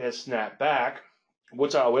market has snapped back,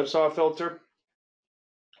 what's our whipsaw filter?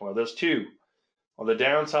 Well, there's two. On the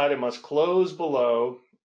downside, it must close below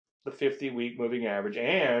the 50-week moving average,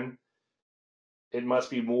 and it must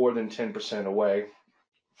be more than 10% away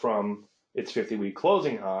from its 50-week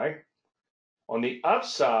closing high. On the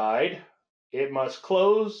upside, it must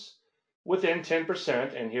close within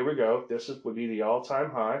 10%, and here we go. This would be the all-time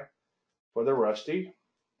high for the Rusty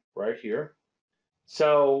right here.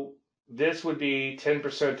 So this would be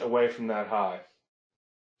 10% away from that high.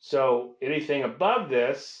 So anything above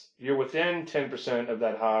this, you're within 10% of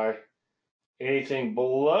that high. Anything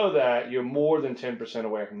below that, you're more than 10%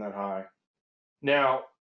 away from that high. Now,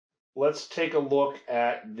 let's take a look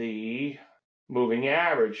at the moving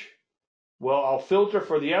average. Well, I'll filter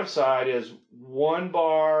for the upside as 1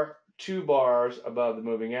 bar, 2 bars above the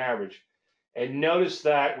moving average. And notice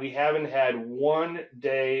that we haven't had 1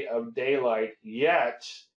 day of daylight yet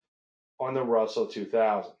on the Russell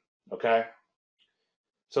 2000, okay?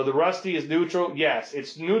 So the Rusty is neutral. Yes,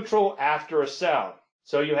 it's neutral after a sell.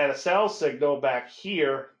 So you had a sell signal back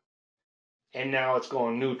here, and now it's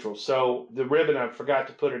going neutral. So the ribbon, I forgot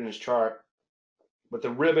to put it in this chart, but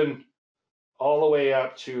the ribbon all the way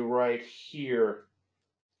up to right here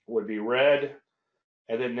would be red,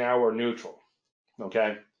 and then now we're neutral,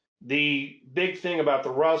 okay? The big thing about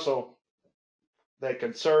the Russell that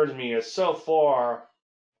concerns me is so far,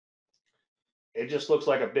 it just looks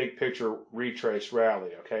like a big picture retrace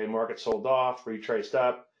rally, okay? Market sold off, retraced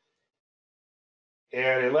up.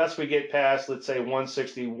 And unless we get past, let's say,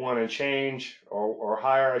 161 and change, or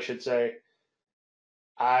higher, I should say,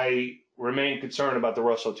 I remain concerned about the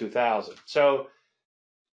Russell 2000. So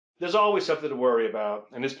there's always something to worry about.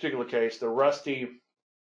 In this particular case, the Rusty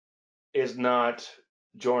is not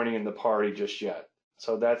joining in the party just yet.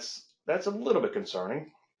 So that's a little bit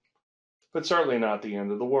concerning, but certainly not the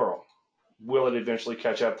end of the world. Will it eventually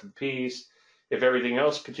catch up to the piece? If everything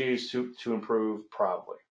else continues to improve,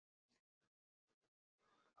 probably.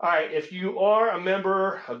 All right, if you are a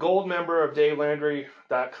member, a gold member of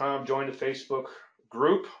DaveLandry.com, join the Facebook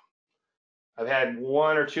group. I've had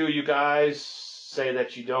 1 or 2 of you guys say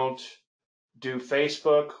that you don't do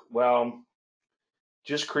Facebook. Well,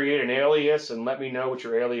 just create an alias and let me know what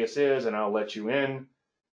your alias is, and I'll let you in.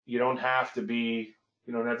 You don't have to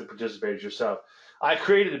participate yourself. I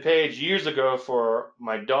created a page years ago for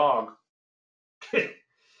my dog, and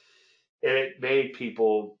it made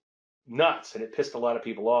people nuts, and it pissed a lot of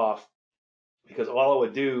people off, because all I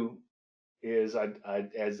would do is I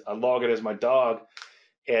log it as my dog,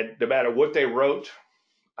 and no matter what they wrote,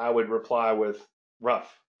 I would reply with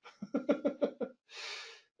rough.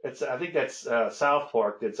 I think that's South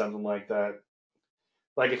Park did something like that.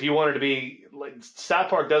 Like, if you wanted to be like, South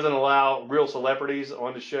Park doesn't allow real celebrities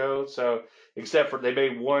on the show, so except for they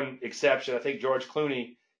made one exception. I think George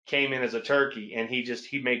Clooney came in as a turkey, and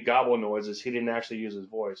he made gobble noises. He didn't actually use his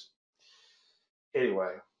voice.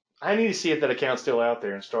 Anyway, I need to see if that account's still out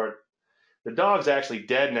there and start. The dog's actually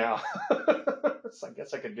dead now. So I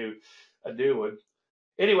guess I could do a new one.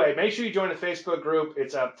 Anyway, make sure you join the Facebook group.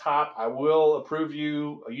 It's up top. I will approve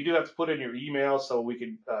you. You do have to put in your email so we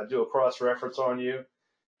can do a cross-reference on you,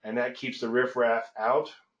 and that keeps the riffraff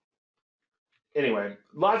out. anyway,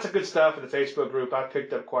 lots of good stuff in the Facebook group. I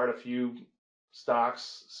picked up quite a few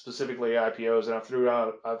stocks, specifically IPOs, and I've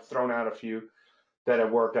thrown out a few that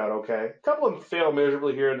have worked out okay. A couple of them failed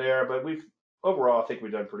miserably here and there, but overall I think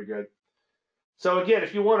we've done pretty good. So again,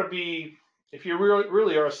 if you want to be, if you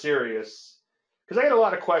really are serious, because I get a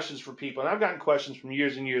lot of questions from people, and I've gotten questions from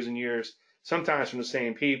years and years and years, sometimes from the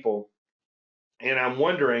same people, and I'm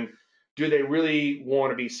wondering, do they really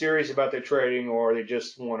want to be serious about their trading, or they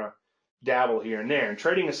just want to dabble here and there? And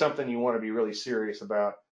trading is something you want to be really serious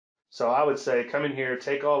about. So I would say come in here,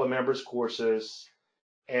 take all the members' courses,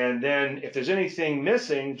 and then if there's anything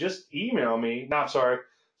missing, just email me. No, I'm sorry,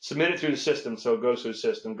 submit it through the system so it goes through the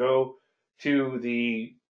system. Go to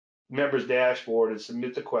the members dashboard and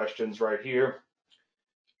submit the questions right here,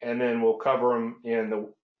 and then we'll cover them in the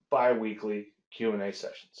bi-weekly Q&A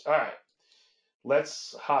sessions. All right,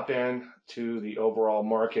 let's hop in to the overall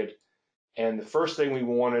market. And the first thing we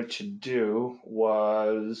wanted to do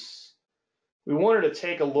was we wanted to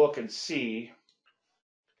take a look and see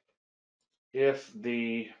if let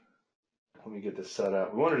me get this set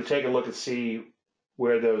up. We wanted to take a look and see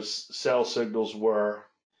where those sell signals were.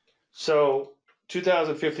 So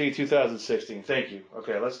 2015, 2016, thank you.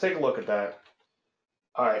 Okay, let's take a look at that.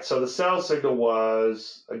 All right, so the sell signal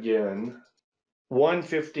was, again,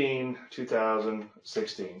 115,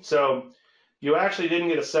 2016. So you actually didn't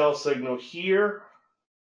get a sell signal here.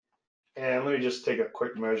 And let me just take a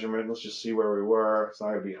quick measurement. Let's just see where we were. It's not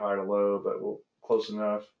going to be high to low, but we'll close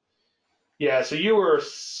enough. Yeah, so you were,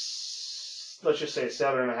 let's just say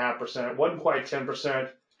 7.5%. Wasn't quite 10%,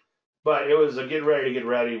 but it was a get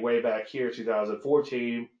ready way back here,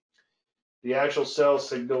 2014. The actual sell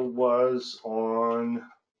signal was on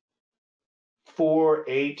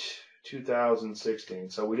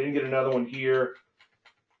 4/8/2016. So we didn't get another one here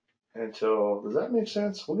until, does that make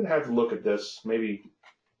sense? We're going to have to look at this, maybe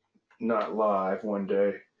not live one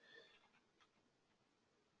day.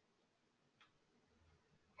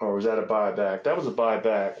 Or was that a buyback? That was a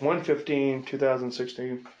buyback.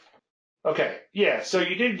 1/15/2016. Okay, yeah, so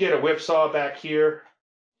you did get a whipsaw back here.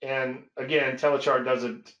 And again, Telechart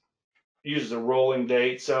doesn't use a rolling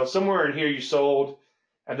date. So somewhere in here you sold,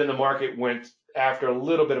 and then the market went, after a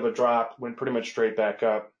little bit of a drop, went pretty much straight back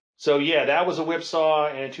up. So yeah, that was a whipsaw,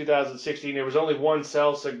 and in 2016 there was only one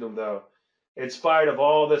sell signal though. In spite of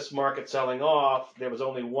all this market selling off, there was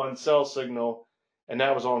only one sell signal, and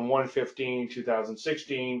that was on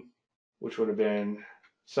 1/15/2016, which would have been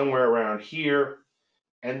somewhere around here.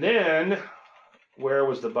 And then where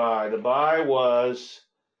was the buy? The buy was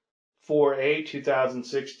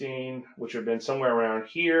 4/8/2016, which would have been somewhere around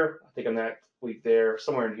here. I think on that week there,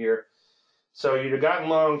 somewhere in here. So you'd have gotten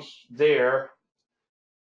long there.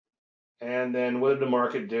 And then what did the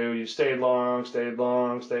market do? You stayed long, stayed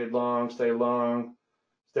long, stayed long, stayed long,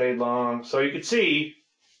 stayed long. So you could see,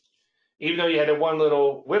 even though you had a one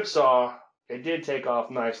little whipsaw, it did take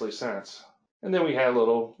off nicely since. And then we had a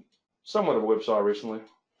little, somewhat of a whipsaw recently.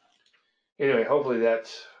 Anyway, hopefully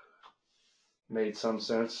that made some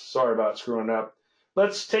sense. Sorry about screwing up.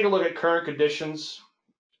 Let's take a look at current conditions.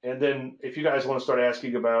 And then if you guys want to start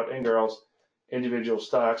asking about, and girls, individual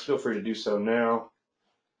stocks, feel free to do so now.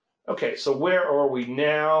 Okay, so where are we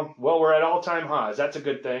now? Well, we're at all-time highs. That's a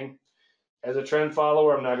good thing. As a trend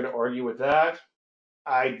follower, I'm not going to argue with that.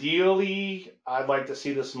 Ideally, I'd like to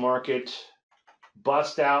see this market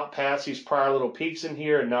bust out past these prior little peaks in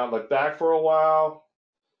here and not look back for a while.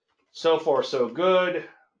 So far, so good.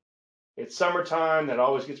 It's summertime. That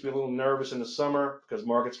always gets me a little nervous in the summer because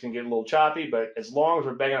markets can get a little choppy. But as long as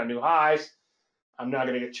we're banging on new highs, I'm not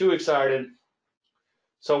going to get too excited.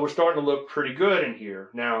 So we're starting to look pretty good in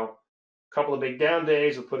here. Now, a couple of big down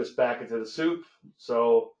days will put us back into the soup.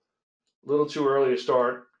 So a little too early to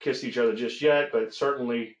start kissing each other just yet, but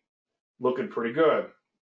certainly looking pretty good.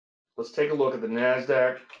 Let's take a look at the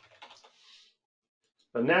NASDAQ.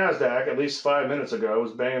 The NASDAQ, at least 5 minutes ago,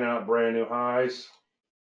 was banging out brand new highs.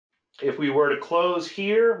 If we were to close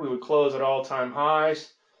here, we would close at all-time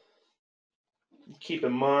highs. Keep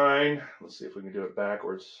in mind, let's see if we can do it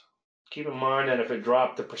backwards. Keep in mind that if it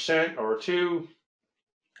dropped a percent or two,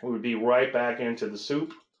 we would be right back into the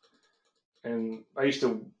soup. And I used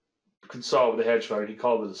to consult with the hedge fund. He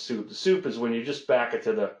called it the soup. The soup is when you just back it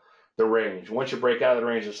to the range. Once you break out of the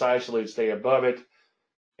range, it's isolated, stay above it,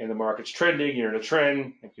 and the market's trending, you're in a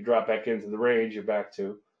trend. If you drop back into the range, you're back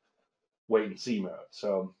to wait and see mode.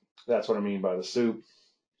 So that's what I mean by the soup.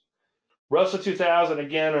 Russell 2000,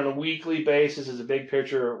 again, on a weekly basis is a big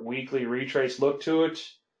picture, weekly retrace look to it.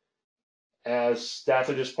 As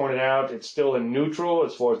Statler just pointed out, it's still in neutral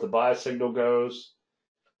as far as the buy signal goes.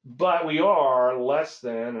 But we are less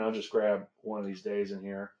than, and I'll just grab one of these days in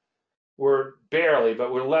here, We're barely,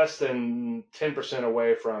 but we're less than 10%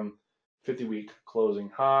 away from 50-week closing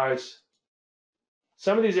highs.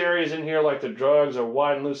 Some of these areas in here, like the drugs, are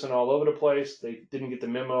wide and loose and all over the place. They didn't get the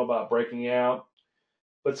memo about breaking out.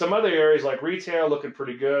 But some other areas like retail looking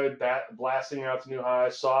pretty good, blasting out to new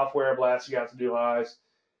highs, software blasting out to new highs.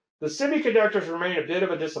 The semiconductors remain a bit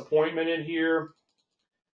of a disappointment in here.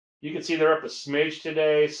 You can see they're up a smidge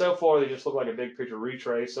today. So far, they just look like a big picture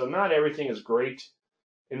retrace. So not everything is great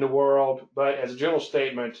in the world, but as a general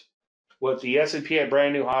statement, with the S&P at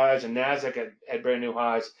brand new highs and NASDAQ at brand new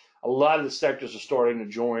highs, a lot of the sectors are starting to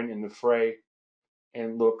join in the fray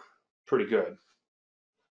and look pretty good.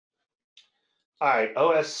 All right,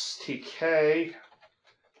 OSTK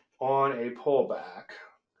on a pullback.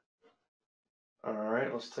 All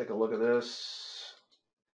right, let's take a look at this.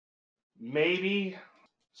 Maybe.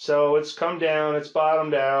 So it's come down, it's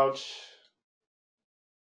bottomed out.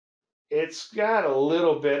 It's got a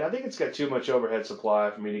little bit, I think it's got too much overhead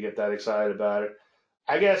supply for me to get that excited about it.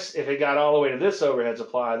 I guess if it got all the way to this overhead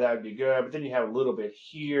supply, that would be good. But then you have a little bit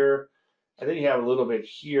here, and then you have a little bit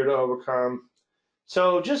here to overcome.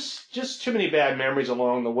 So just too many bad memories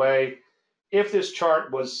along the way. If this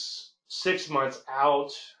chart was 6 months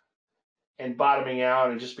out and bottoming out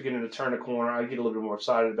and just beginning to turn a corner, I'd get a little bit more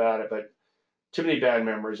excited about it. But too many bad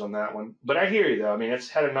memories on that one. But I hear you though. I mean, it's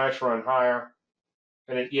had a nice run higher,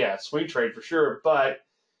 and yeah, swing trade for sure. But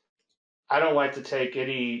I don't like to take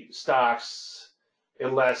any stocks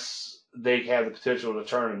unless they have the potential to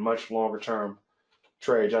turn in much longer term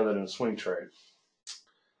trades other than a swing trade.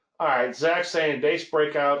 All right, Zach saying base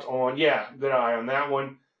breakout on, yeah, good eye on that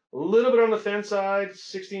one. A little bit on the thin side,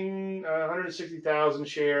 160,000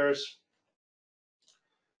 shares.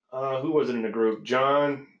 Who was it in the group?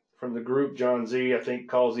 John from the group, John Z, I think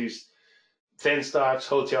calls these thin stocks,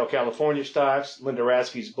 Hotel California stocks. Linda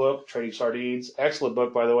Raskey's book, Trading Sardines, excellent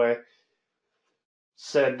book, by the way,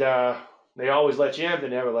 said they always let you in, they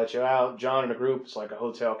never let you out. John in the group, it's like a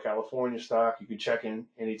Hotel California stock. You can check in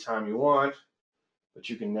anytime you want, but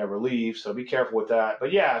you can never leave, so be careful with that.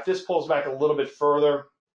 But yeah, if this pulls back a little bit further,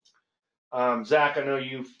 Zach, I know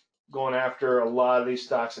you've gone after a lot of these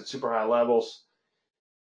stocks at super high levels.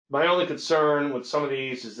 My only concern with some of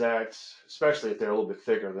these is that, especially if they're a little bit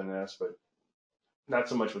thicker than this, but not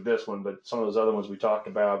so much with this one, but some of those other ones we talked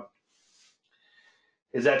about,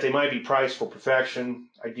 is that they might be priced for perfection.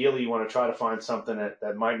 Ideally, you want to try to find something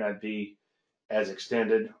that might not be as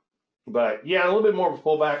extended. But yeah, a little bit more of a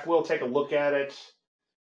pullback. We'll take a look at it.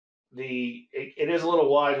 It is a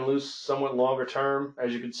little wide and loose, somewhat longer term,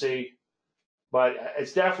 as you can see, but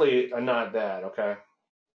it's definitely not bad. Okay.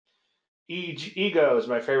 Ego is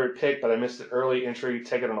my favorite pick, but I missed the early entry.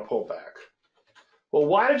 Take it on a pullback. Well,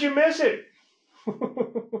 why did you miss it?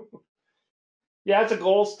 Yeah, it's a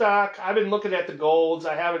gold stock. I've been looking at the golds.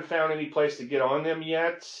 I haven't found any place to get on them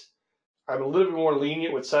yet. I'm a little bit more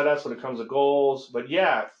lenient with setups when it comes to golds. But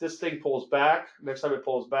yeah, if this thing pulls back, next time it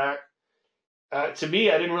pulls back, to me,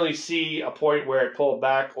 I didn't really see a point where it pulled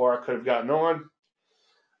back or I could have gotten on.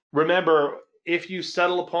 Remember, if you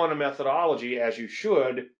settle upon a methodology, as you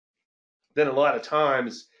should, then a lot of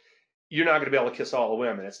times you're not going to be able to kiss all the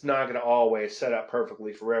women. It's not going to always set up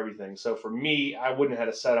perfectly for everything. So for me, I wouldn't have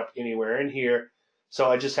had a setup anywhere in here. So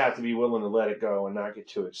I just have to be willing to let it go and not get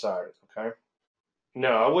too excited, okay?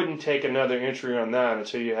 No, I wouldn't take another entry on that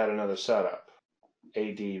until you had another setup.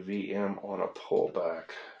 ADVM on a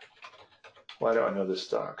pullback. Why do I know this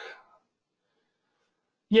stock?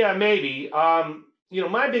 Yeah, maybe.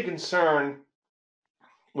 My big concern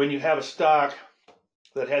when you have a stock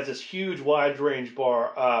that has this huge wide range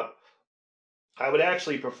bar up, I would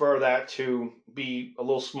actually prefer that to be a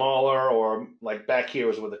little smaller, or like back here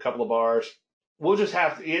is with a couple of bars. We'll just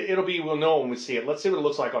have to, we'll know when we see it. Let's see what it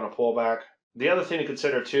looks like on a pullback. The other thing to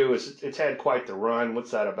consider too is it's had quite the run.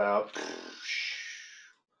 What's that about?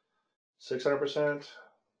 600%?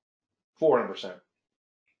 400%.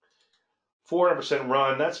 400%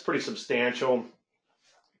 run. That's pretty substantial,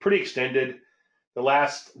 pretty extended. The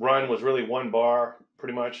last run was really one bar,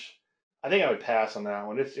 pretty much. I think I would pass on that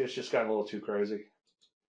one. It's just gotten a little too crazy.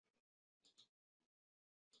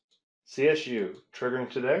 CSU triggering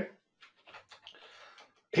today.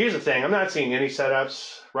 Here's the thing. I'm not seeing any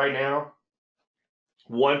setups right now.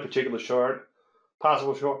 One particular short,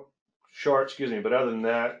 possible short, excuse me, but other than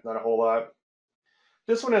that, not a whole lot.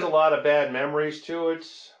 This one has a lot of bad memories to it,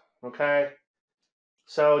 okay?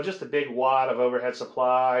 So just a big wad of overhead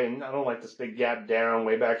supply, and I don't like this big gap down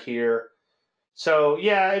way back here. So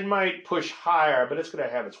yeah, it might push higher, but it's going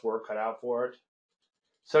to have its work cut out for it.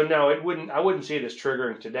 So no, I wouldn't see it as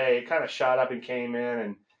triggering today. It kind of shot up and came in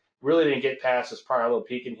and really didn't get past this prior little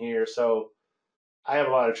peak in here. So I have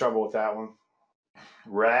a lot of trouble with that one.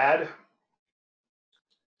 Rad.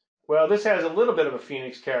 Well, this has a little bit of a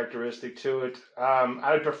Phoenix characteristic to it.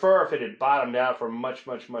 I would prefer if it had bottomed out for much,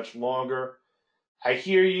 much, much longer. I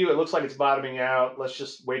hear you. It looks like it's bottoming out. Let's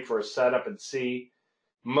just wait for a setup and see.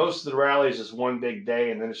 Most of the rallies is one big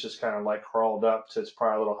day, and then it's just kind of like crawled up to its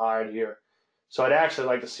probably a little higher here. So I'd actually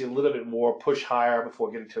like to see a little bit more push higher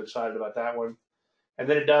before getting too excited about that one. And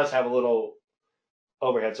then it does have a little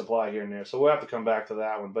overhead supply here and there. So we'll have to come back to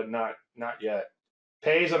that one, but not yet.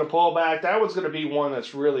 Pays on a pullback. That one's going to be one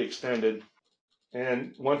that's really extended.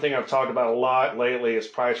 And one thing I've talked about a lot lately is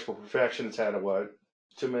price for perfection. It's had a what?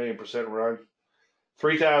 2,000,000% run.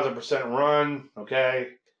 3,000% run,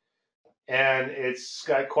 okay? And it's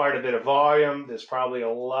got quite a bit of volume. There's probably a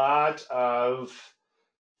lot of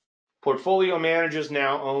portfolio managers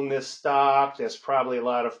now own this stock. There's probably a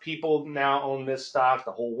lot of people now own this stock.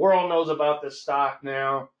 The whole world knows about this stock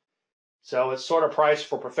now. So it's sort of priced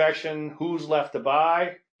for perfection. Who's left to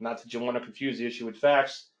buy? Not that you want to confuse the issue with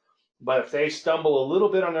facts, but if they stumble a little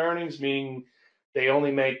bit on earnings, meaning they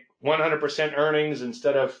only make 100% earnings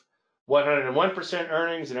instead of 101%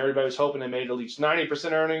 earnings, and everybody's hoping they made at least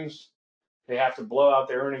 90% earnings, they have to blow out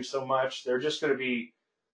their earnings so much, they're just going to be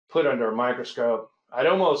put under a microscope. I'd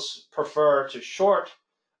almost prefer to short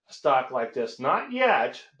a stock like this. Not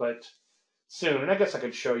yet, but soon. And I guess I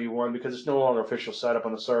could show you one because it's no longer official setup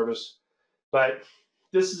on the service. But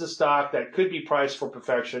this is a stock that could be priced for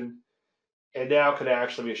perfection and now could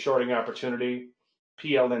actually be a shorting opportunity.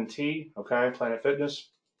 PLNT, okay, Planet Fitness.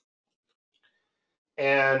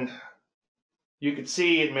 And you can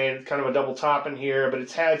see it made kind of a double top in here, but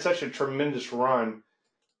it's had such a tremendous run.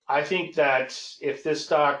 I think that if this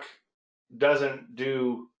stock doesn't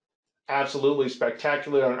do absolutely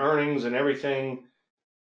spectacular on earnings and everything,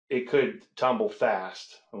 it could tumble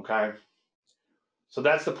fast, okay? So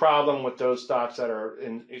that's the problem with those stocks that are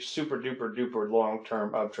in super duper duper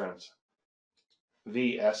long-term uptrends.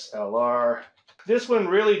 VSLR. This one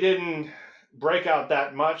really didn't break out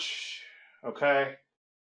that much, okay?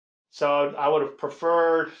 So I would have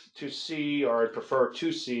preferred to see, or I'd prefer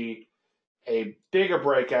to see, a bigger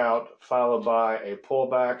breakout followed by a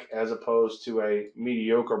pullback as opposed to a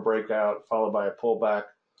mediocre breakout followed by a pullback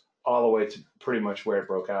all the way to pretty much where it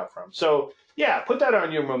broke out from. So yeah, put that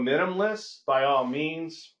on your momentum list by all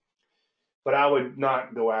means, but I would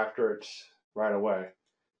not go after it right away.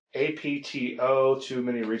 APTO, too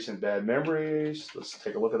many recent bad memories. Let's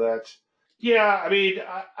take a look at that. Yeah, I mean,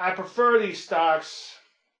 I prefer these stocks.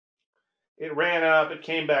 It ran up, it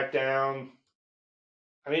came back down.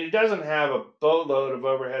 I mean, it doesn't have a boatload of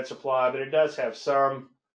overhead supply, but it does have some,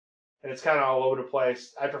 and it's kind of all over the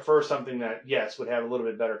place. I prefer something that, yes, would have a little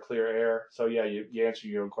bit better clear air. So, yeah, you answered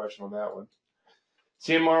your own question on that one.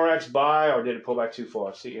 CMRX buy, or did it pull back too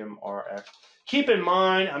far? CMRX. Keep in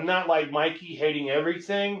mind, I'm not like Mikey hating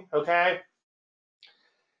everything, okay?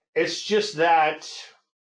 It's just that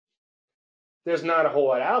there's not a whole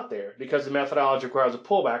lot out there because the methodology requires a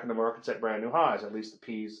pullback in the markets at brand new highs, at least the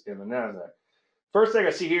P's in the NASDAQ. First thing I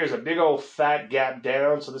see here is a big old fat gap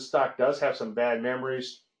down, so this stock does have some bad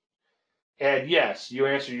memories. And yes, you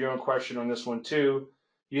answered your own question on this one too.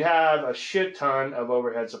 You have a shit ton of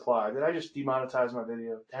overhead supply. Did I just demonetize my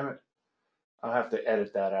video? Damn it. I'll have to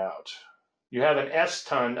edit that out. You have an S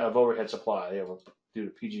ton of overhead supply. Yeah, we'll do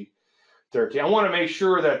the PG-13. I want to make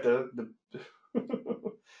sure that the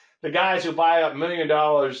the guys who buy up $1 million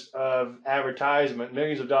of advertisement,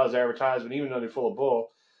 millions of dollars of advertisement, even though they're full of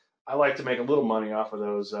bull, I like to make a little money off of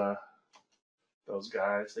those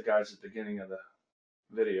guys, the guys at the beginning of the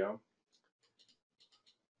video.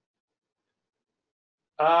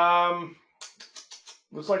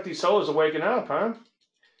 Looks like these solos are waking up, huh?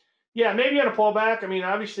 Yeah, maybe on a pullback. I mean,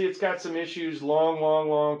 obviously it's got some issues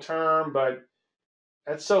long term, but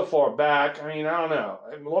that's so far back. I mean, I don't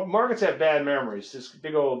know. Markets have bad memories. This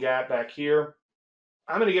big old gap back here.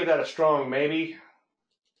 I'm going to give that a strong maybe.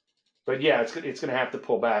 But yeah, it's going to have to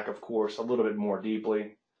pull back, of course, a little bit more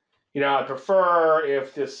deeply. You know, I'd prefer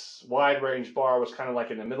if this wide range bar was kind of like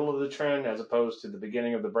in the middle of the trend as opposed to the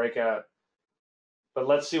beginning of the breakout. But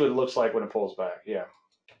let's see what it looks like when it pulls back. Yeah.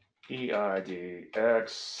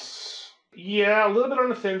 EIDX. Yeah, a little bit on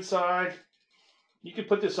the thin side. You could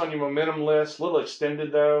put this on your momentum list. A little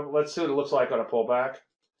extended, though. Let's see what it looks like on a pullback.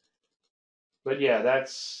 But yeah,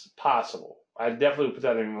 that's possible. I definitely put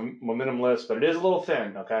that in your momentum list, but it is a little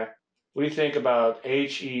thin, okay? What do you think about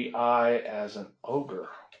HEI as an ogre?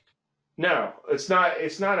 No, it's not.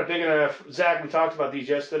 It's not a big enough. Zach, we talked about these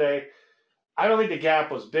yesterday. I don't think the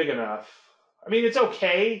gap was big enough. I mean, it's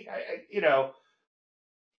okay.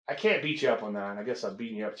 I can't beat you up on that. I guess I'm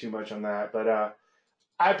beating you up too much on that. But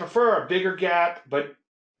I prefer a bigger gap, but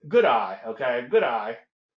good eye, okay? Good eye.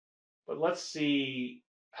 But let's see,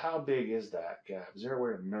 how big is that gap? Is there a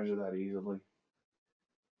way to measure that easily?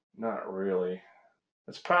 Not really.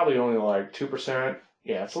 It's probably only like 2%.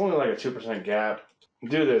 Yeah, it's only like a 2% gap.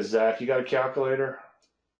 Do this, Zach. You got a calculator?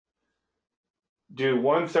 Do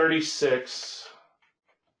 136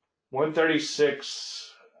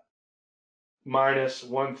 minus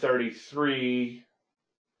 133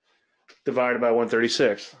 divided by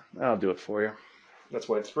 136. I'll do it for you. That's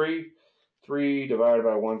what, 3 divided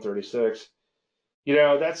by 136. You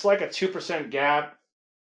know, that's like a 2% gap.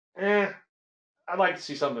 I'd like to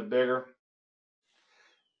see something bigger.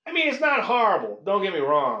 I mean, it's not horrible. Don't get me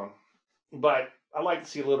wrong. But I'd like to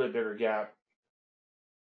see a little bit bigger gap.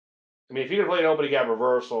 I mean, if you're going to play an opening gap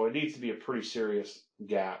reversal, it needs to be a pretty serious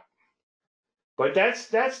gap. But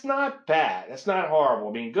that's not bad. That's not horrible.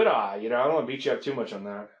 I mean, good eye. You know, I don't want to beat you up too much on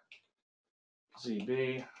that.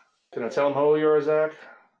 ZB. Can I tell him who you are, Zach?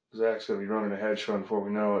 Zach's going to be running a hedge fund before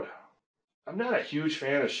we know it. I'm not a huge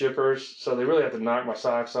fan of shippers, so they really have to knock my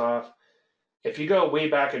socks off. If you go way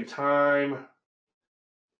back in time,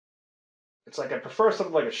 it's like I prefer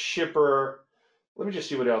something like a shipper. Let me just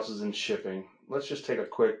see what else is in shipping. Let's just take a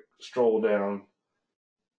quick stroll down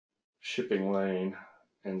shipping lane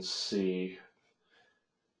and see.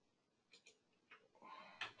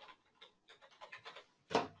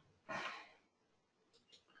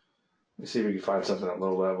 Let's see if we can find something at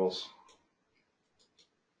low levels.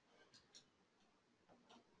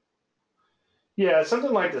 Yeah,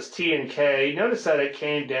 something like this T and K. Notice that it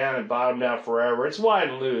came down and bottomed out forever. It's wide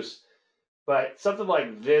and loose, but something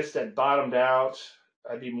like this that bottomed out,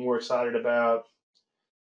 I'd be more excited about.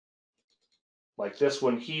 Like this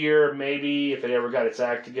one here, maybe, if it ever got its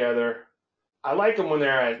act together. I like them when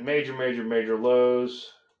they're at major, major, major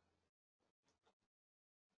lows,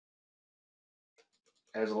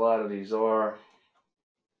 as a lot of these are.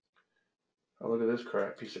 Oh, look at this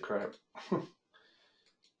crap, piece of crap.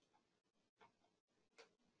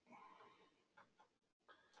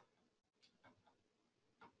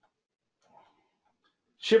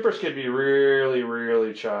 Shippers can be really,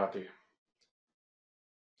 really choppy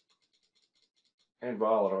and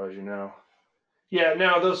volatile, as you know. Yeah,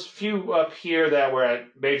 now those few up here that were at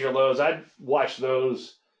major lows, I'd watch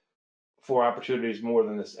those for opportunities more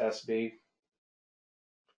than this SB.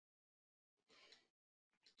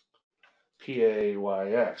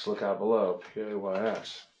 PAYX, look out below,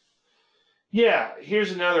 PAYX. Yeah,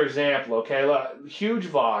 here's another example, okay? Look, huge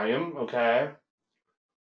volume, okay?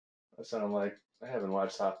 That sounded like I haven't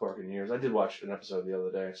watched South Park in years. I did watch an episode the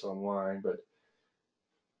other day, so I'm lying, but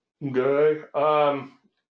good.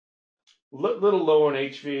 Little low on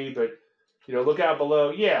HV, but you know, look out below.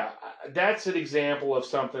 Yeah, that's an example of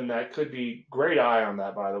something that could be great eye on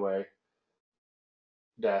that, by the way,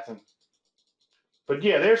 Dathan. But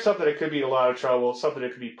yeah, there's something that could be a lot of trouble, something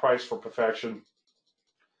that could be priced for perfection.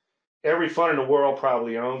 Every fund in the world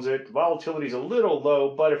probably owns it. Volatility is a little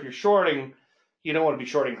low, but if you're shorting, you don't want to be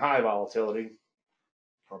shorting high volatility,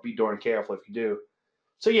 or be darn careful if you do.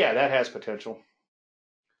 So yeah, that has potential.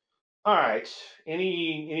 All right.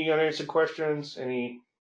 Any unanswered questions? Any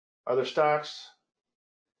other stocks?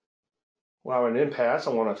 Wow, an impasse.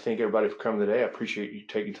 I want to thank everybody for coming today. I appreciate you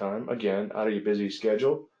taking time, again, out of your busy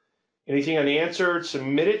schedule. Anything unanswered,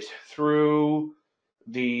 submit it through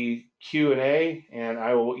the Q&A, and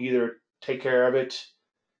I will either take care of it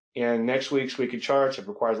in next week's Week of Charts. It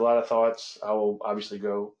requires a lot of thoughts. I will obviously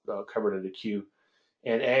go cover it in the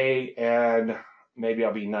Q&A, and maybe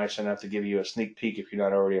I'll be nice enough to give you a sneak peek if you're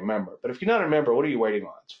not already a member. But if you're not a member, what are you waiting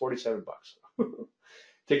on? It's $47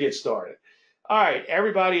 to get started. All right,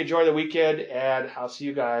 everybody, enjoy the weekend, and I'll see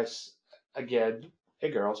you guys again, hey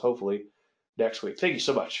girls, hopefully, next week. Thank you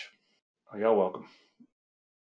so much. You're welcome.